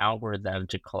and algorithm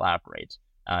to collaborate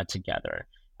together.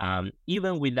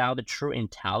 Even without the true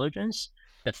intelligence,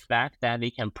 the fact that they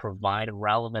can provide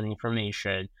relevant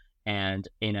information and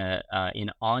in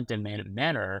an on-demand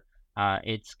manner,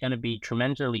 it's going to be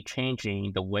tremendously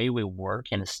changing the way we work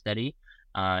and study,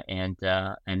 and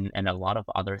a lot of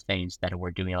other things that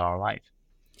we're doing in our life.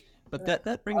 But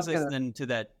that brings us then to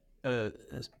that.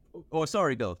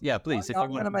 Sorry, Bill. Yeah, please.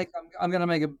 I'm going to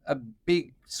make a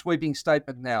big sweeping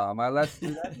statement now. Am I allowed to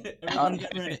do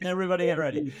that? Everybody get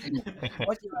ready.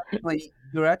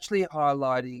 You're actually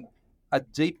highlighting a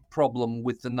deep problem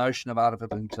with the notion of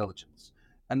artificial intelligence.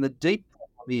 And the deep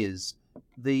problem is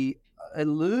the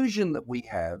illusion that we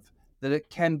have that it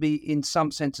can be, in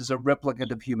some senses, a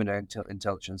replicate of human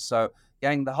intelligence. So,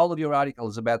 Yang, the whole of your article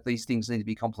is about these things need to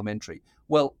be complementary.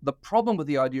 Well, the problem with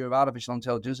the idea of artificial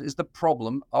intelligence is the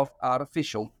problem of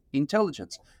artificial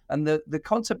intelligence. And the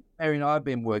concept Mary and I have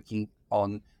been working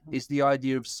on is the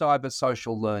idea of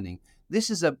cyber-social learning. This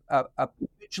is a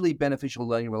mutually beneficial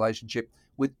learning relationship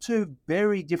with two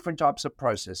very different types of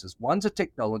processes. One's a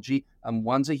technology and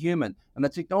one's a human. And the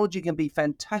technology can be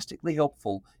fantastically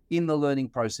helpful in the learning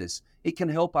process. It can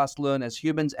help us learn as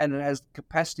humans, and it has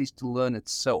capacities to learn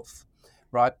itself,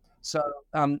 right? So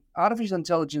artificial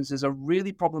intelligence is a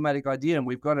really problematic idea, and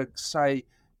we've got to say,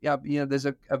 there's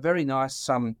a very nice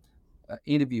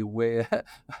interview where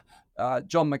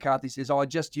John McCarthy says, I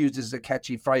just used it as a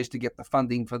catchy phrase to get the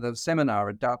funding for the seminar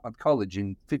at Dartmouth College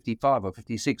in 55 or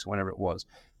 56, whenever it was.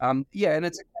 And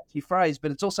it's a catchy phrase, but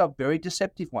it's also a very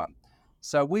deceptive one.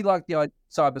 So we like the idea of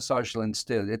cyber-social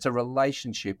instead. It's a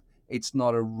relationship. It's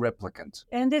not a replicant.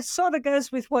 And it sort of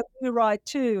goes with what you write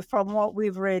too, from what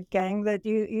we've read, Gang, that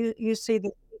you see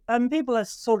that people are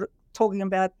sort of talking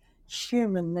about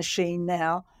human machine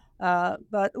now,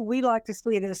 but we like to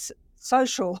see it as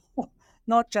social,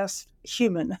 not just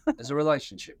human. As a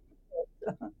relationship.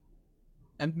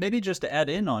 And maybe just to add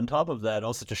in on top of that,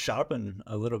 also to sharpen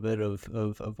a little bit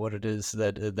of what it is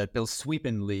that Bill's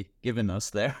sweepingly given us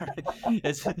there,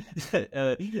 is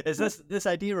this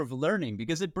idea of learning,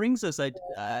 because it brings us,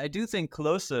 I do think,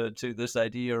 closer to this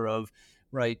idea of,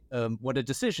 right, what a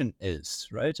decision is,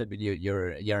 right? I mean,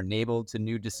 you're enabled to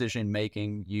new decision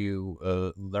making.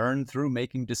 You learn through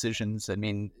making decisions. I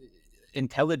mean,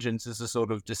 intelligence is a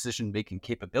sort of decision-making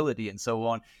capability and so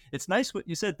on. It's nice what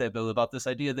you said there, Bill, about this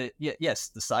idea that, yes,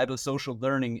 the cyber-social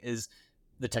learning is,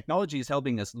 the technology is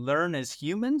helping us learn as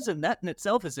humans, and that in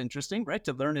itself is interesting, right,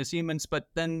 to learn as humans, but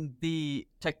then the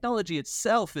technology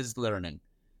itself is learning.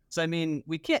 So, I mean,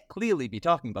 we can't clearly be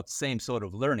talking about the same sort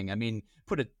of learning. I mean,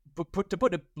 to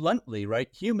put it bluntly, right,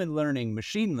 human learning,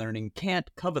 machine learning can't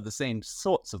cover the same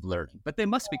sorts of learning, but there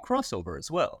must be crossover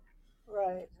as well.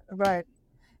 Right.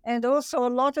 And also a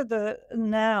lot of the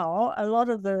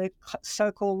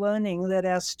so-called learning that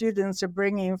our students are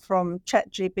bringing from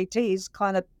ChatGPT is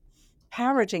kind of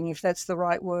parroting, if that's the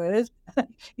right word.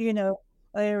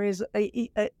 There is,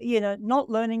 not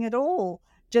learning at all,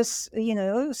 just,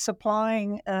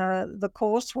 supplying the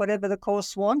course, whatever the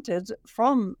course wanted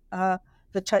from the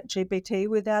ChatGPT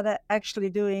without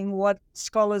actually doing what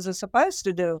scholars are supposed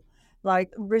to do,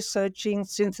 like researching,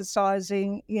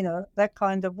 synthesizing, that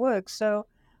kind of work. So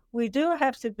we do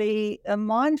have to be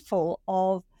mindful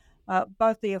of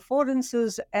both the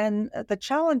affordances and the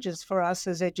challenges for us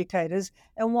as educators,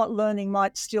 and what learning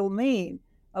might still mean,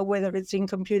 whether it's in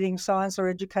computing science or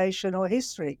education or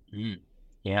history.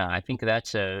 Yeah, I think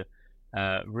that's a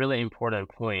really important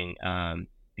point,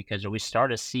 because we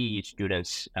start to see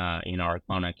students on our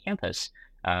campus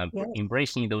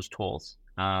embracing those tools.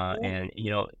 And,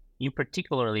 in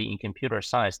particularly in computer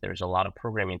science, there's a lot of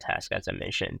programming tasks, as I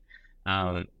mentioned.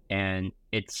 And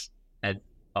it's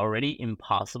already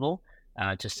impossible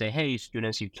to say, hey,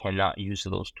 students, you cannot use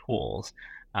those tools.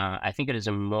 I think it is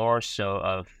more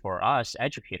so for us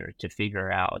educators to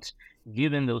figure out,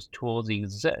 given those tools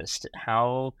exist,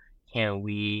 how can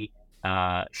we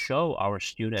show our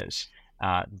students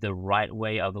the right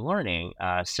way of learning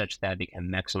such that they can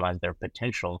maximize their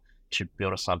potential to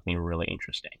build something really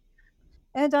interesting.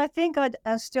 And I think I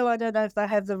don't know if they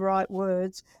have the right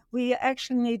words. We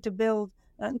actually need to build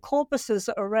corpuses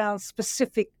around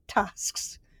specific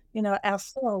tasks,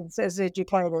 ourselves as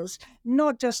educators,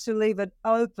 not just to leave it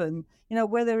open,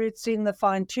 whether it's in the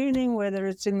fine tuning, whether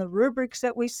it's in the rubrics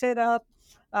that we set up.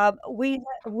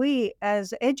 We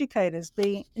as educators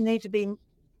need to be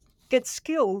get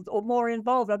skilled or more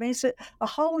involved. I mean, it's a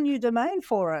whole new domain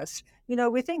for us.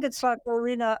 We think it's like we're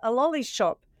in a lolly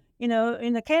shop, in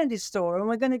a candy store, and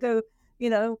we're going to go,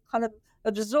 kind of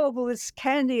absorb all this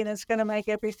candy, and it's going to make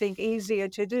everything easier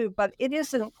to do. But it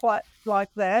isn't quite like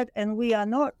that, and we are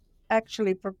not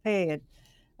actually prepared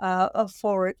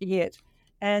for it yet.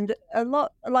 And a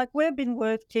lot, like we've been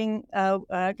working,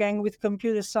 gang, with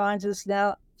computer scientists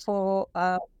now for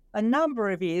a number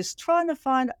of years, trying to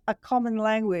find a common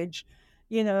language,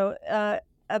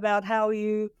 about how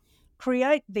you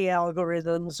create the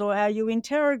algorithms, or how you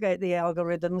interrogate the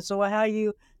algorithms, or how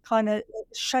you kind of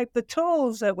shape the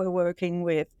tools that we're working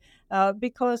with.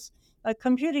 Because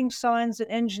computing science and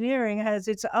engineering has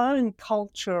its own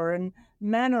culture and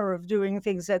manner of doing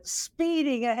things that's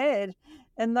speeding ahead.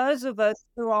 And those of us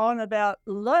who are on about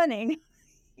learning,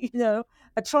 are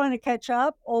trying to catch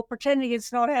up or pretending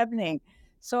it's not happening.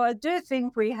 So I do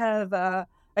think we have a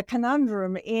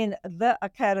conundrum in the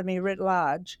academy writ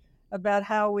large about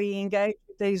how we engage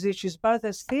with these issues, both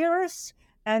as theorists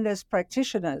and as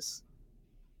practitioners.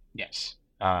 Yes,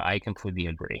 I completely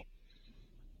agree.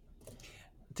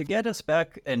 To get us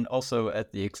back, and also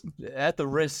at the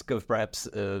risk of perhaps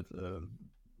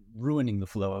ruining the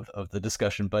flow of the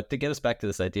discussion, but to get us back to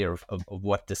this idea of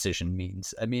what decision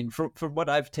means. I mean, from what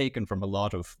I've taken from a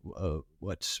lot of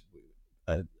what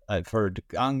I've heard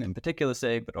Gang in particular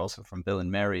say, but also from Bill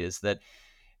and Mary, is that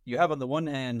you have on the one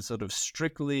hand sort of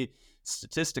strictly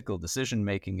statistical decision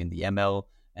making in the ML,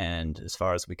 and as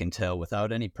far as we can tell,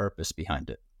 without any purpose behind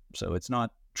it. So it's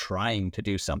not trying to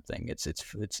do something; it's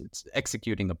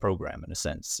executing a program in a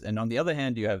sense. And on the other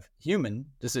hand, you have human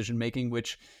decision making,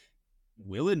 which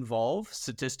will involve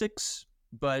statistics,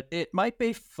 but it might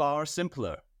be far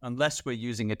simpler unless we're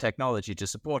using a technology to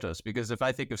support us. Because if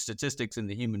I think of statistics in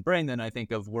the human brain, then I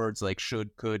think of words like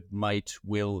should, could, might,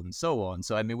 will, and so on.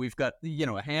 So, I mean, we've got,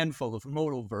 a handful of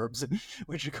modal verbs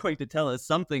which are going to tell us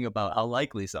something about how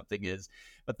likely something is.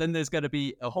 But then there's got to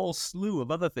be a whole slew of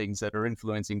other things that are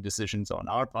influencing decisions on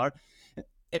our part.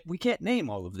 We can't name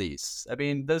all of these. I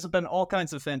mean, there's been all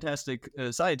kinds of fantastic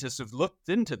scientists who've looked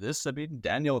into this. I mean,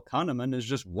 Daniel Kahneman is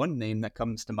just one name that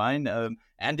comes to mind.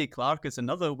 Andy Clark is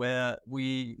another, where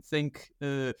we think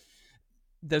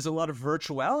there's a lot of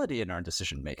virtuality in our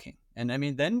decision making. And I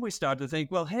mean, then we start to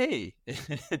think, well, hey,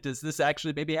 does this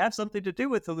actually maybe have something to do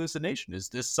with hallucination? Is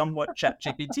this somewhat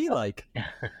ChatGPT-like?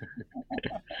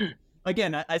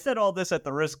 Again, I said all this at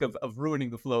the risk of ruining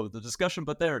the flow of the discussion,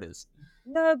 but there it is.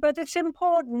 No, but it's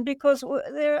important because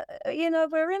we're in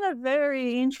a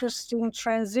very interesting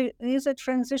It's a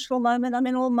transitional moment. I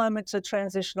mean, all moments are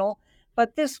transitional,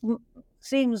 but this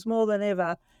seems more than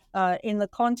ever in the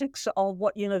context of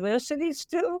what universities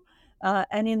do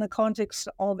and in the context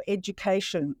of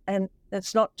education. And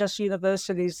it's not just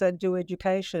universities that do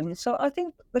education. So I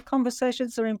think the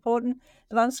conversations are important,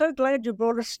 and I'm so glad you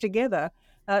brought us together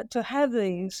to have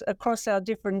these across our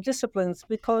different disciplines,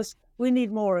 because we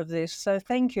need more of this. So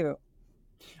thank you.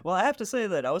 Well, I have to say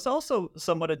that I was also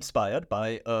somewhat inspired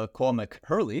by Cormac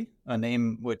Hurley, a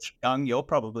name which, Gang, you'll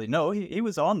probably know. He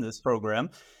was on this program,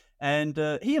 and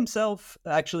he himself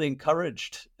actually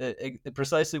encouraged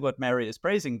precisely what Mary is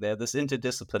praising there, this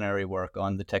interdisciplinary work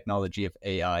on the technology of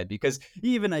AI, because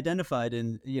he even identified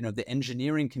in the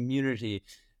engineering community,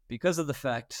 because of the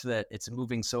fact that it's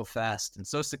moving so fast and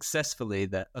so successfully,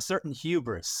 that a certain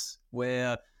hubris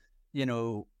where,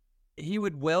 he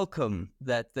would welcome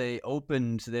that they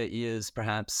opened their ears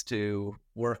perhaps to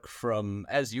work from,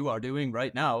 as you are doing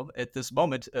right now at this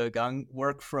moment, Gang,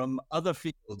 work from other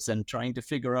fields and trying to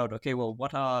figure out, okay, well,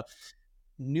 what are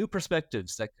new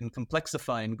perspectives that can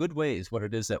complexify in good ways what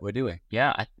it is that we're doing?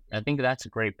 Yeah, I think that's a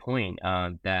great point,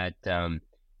 that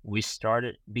we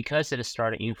started, because it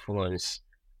started to influence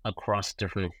across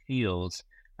different fields,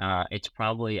 it's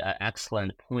probably an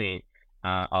excellent point,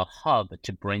 a hub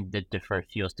to bring the different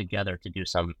fields together to do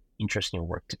some interesting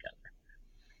work together.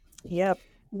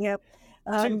 Yep.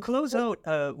 To close out,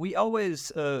 we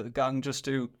always, Gang, just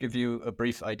to give you a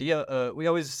brief idea, we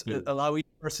always allow each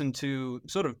person to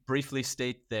sort of briefly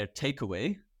state their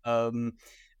takeaway.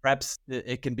 Perhaps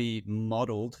it can be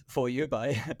modeled for you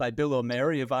by Bill or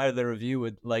Mary, if either of you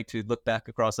would like to look back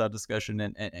across our discussion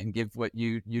and give what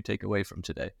you take away from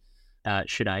today.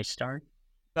 Should I start?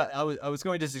 I was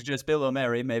going to suggest Bill or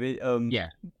Mary, maybe. Yeah.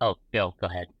 Oh, Bill, go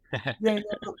ahead.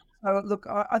 Look,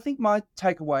 I think my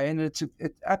takeaway, and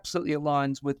it absolutely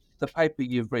aligns with the paper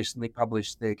you've recently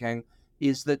published there, Gang,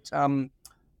 is that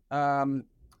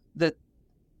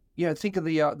think of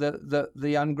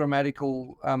the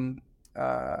ungrammatical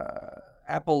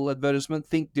Apple advertisement,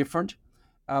 think different.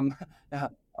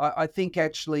 I think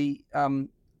actually,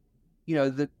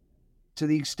 that to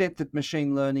the extent that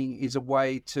machine learning is a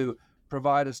way to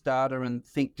provide us data and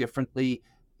think differently,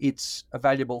 it's a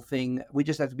valuable thing. We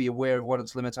just have to be aware of what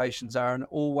its limitations are and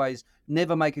always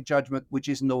never make a judgment which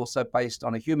isn't also based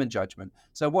on a human judgment.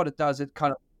 So what it does, it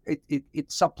kind of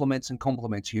it supplements and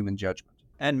complements human judgment.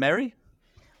 And Mary?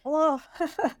 Well,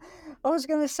 I was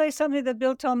going to say something that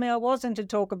Bill told me I wasn't to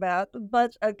talk about,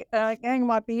 but Gang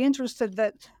might be interested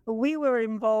that we were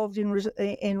involved in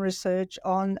research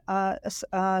on a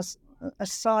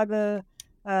cyber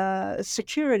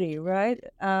security, right?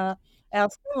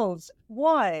 Ourselves.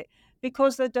 Why?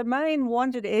 Because the domain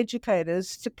wanted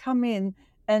educators to come in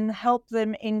and help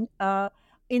them in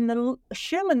the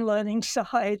human learning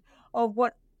side of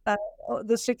what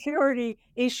the security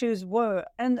issues were.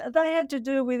 And they had to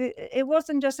do with it. It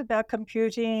wasn't just about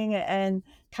computing and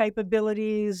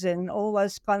capabilities and all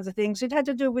those kinds of things. It had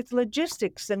to do with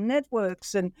logistics and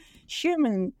networks and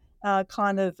human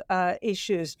kind of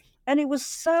issues. And it was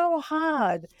so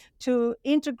hard to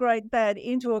integrate that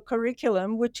into a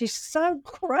curriculum, which is so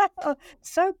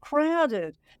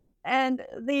crowded. And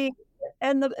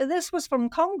this was from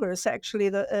Congress, actually,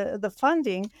 the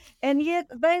funding, and yet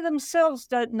they themselves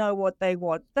don't know what they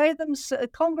want.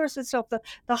 Congress itself,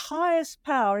 the highest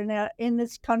power in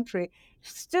this country,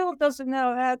 still doesn't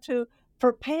know how to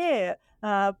prepare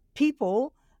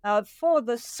people for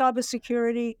the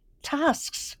cybersecurity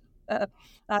tasks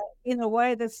in a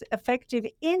way that's effective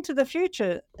into the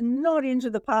future, not into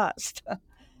the past.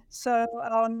 So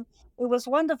it was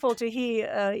wonderful to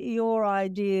hear your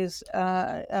ideas,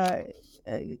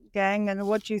 Gang, and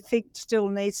what you think still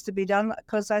needs to be done,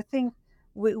 because I think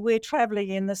we're traveling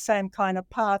in the same kind of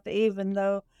path, even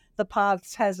though the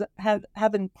paths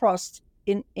haven't crossed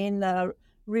in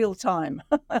real time,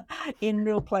 in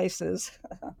real places.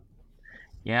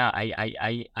 Yeah,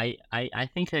 I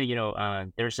think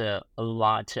that, there's a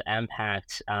lot to unpack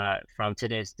from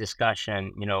today's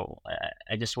discussion.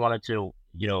 I just wanted to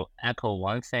echo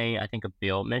one thing I think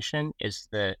Bill mentioned is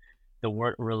the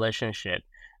word relationship.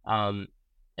 To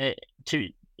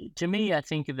me, I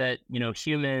think that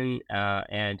human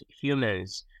and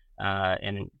humans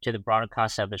and to the broader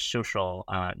concept of social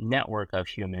network of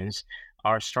humans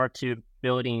start to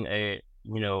building a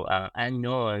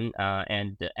unknown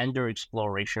and under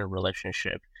exploration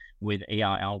relationship with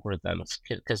AI algorithms,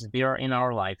 because they are in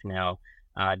our life now.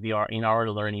 They are in our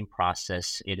learning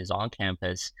process. It is on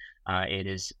campus. It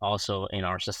is also in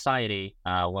our society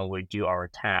when we do our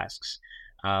tasks.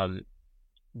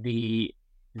 The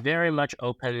very much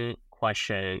open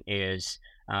question is,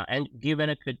 and given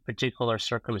a particular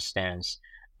circumstance,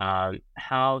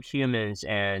 how humans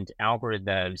and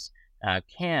algorithms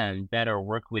can better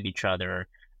work with each other.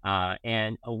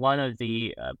 And one of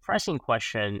the pressing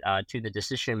question to the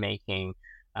decision-making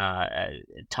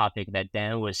topic that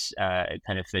Dan was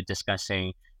kind of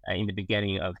discussing in the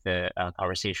beginning of the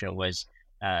conversation was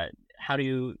how do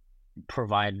you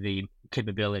provide the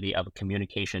capability of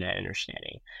communication and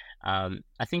understanding?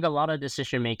 I think a lot of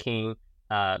decision-making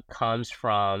comes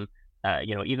from,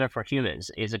 even for humans,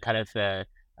 is a kind of a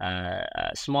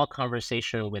small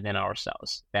conversation within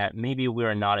ourselves that maybe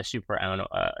we're not super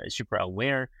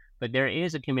aware, but there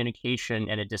is a communication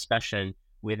and a discussion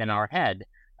within our head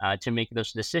to make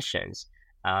those decisions.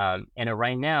 And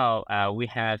right now, we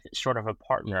have sort of a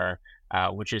partner,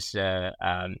 which is a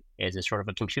sort of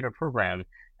a computer program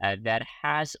that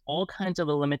has all kinds of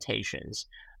limitations,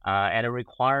 and it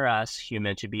requires us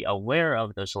human to be aware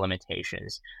of those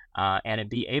limitations and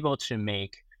be able to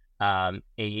make a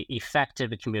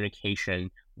effective communication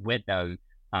with them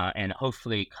and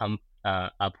hopefully come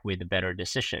up with better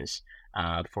decisions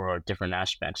for different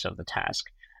aspects of the task.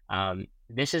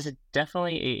 This is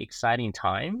definitely an exciting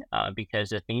time because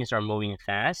the things are moving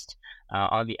fast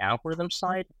on the algorithm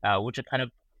side, which kind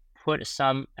of put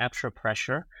some extra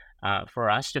pressure for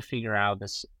us to figure out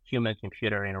this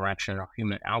human-computer interaction or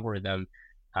human algorithm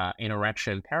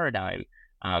interaction paradigm.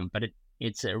 But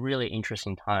it's a really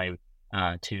interesting time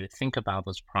to think about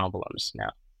those problems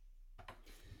now.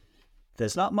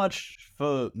 There's not much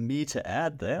for me to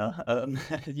add there.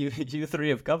 You three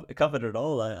have covered it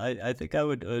all. I think I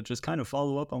would just kind of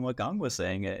follow up on what Gang was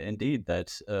saying. Indeed,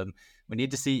 that we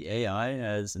need to see AI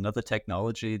as another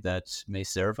technology that may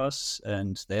serve us,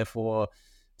 and therefore,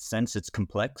 since it's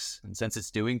complex and since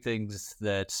it's doing things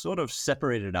that sort of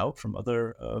separate it out from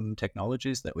other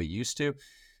technologies that we're used to,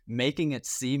 making it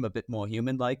seem a bit more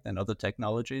human-like than other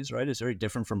technologies, right? It's very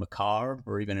different from a car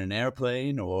or even an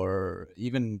airplane or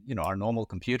even, our normal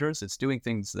computers. It's doing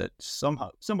things that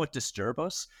somewhat disturb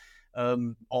us.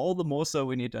 All the more so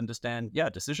we need to understand,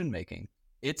 decision-making.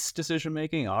 Its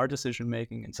decision-making, our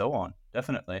decision-making, and so on.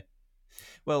 Definitely.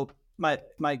 Well,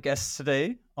 My guests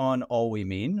today on All We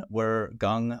Mean were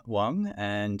Gang Wang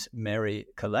and Mary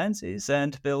Kalantzis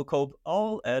and Bill Kolb,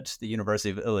 all at the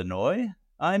University of Illinois.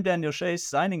 I'm Daniel Shea,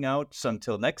 signing out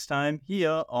until next time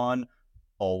here on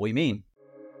All We Mean.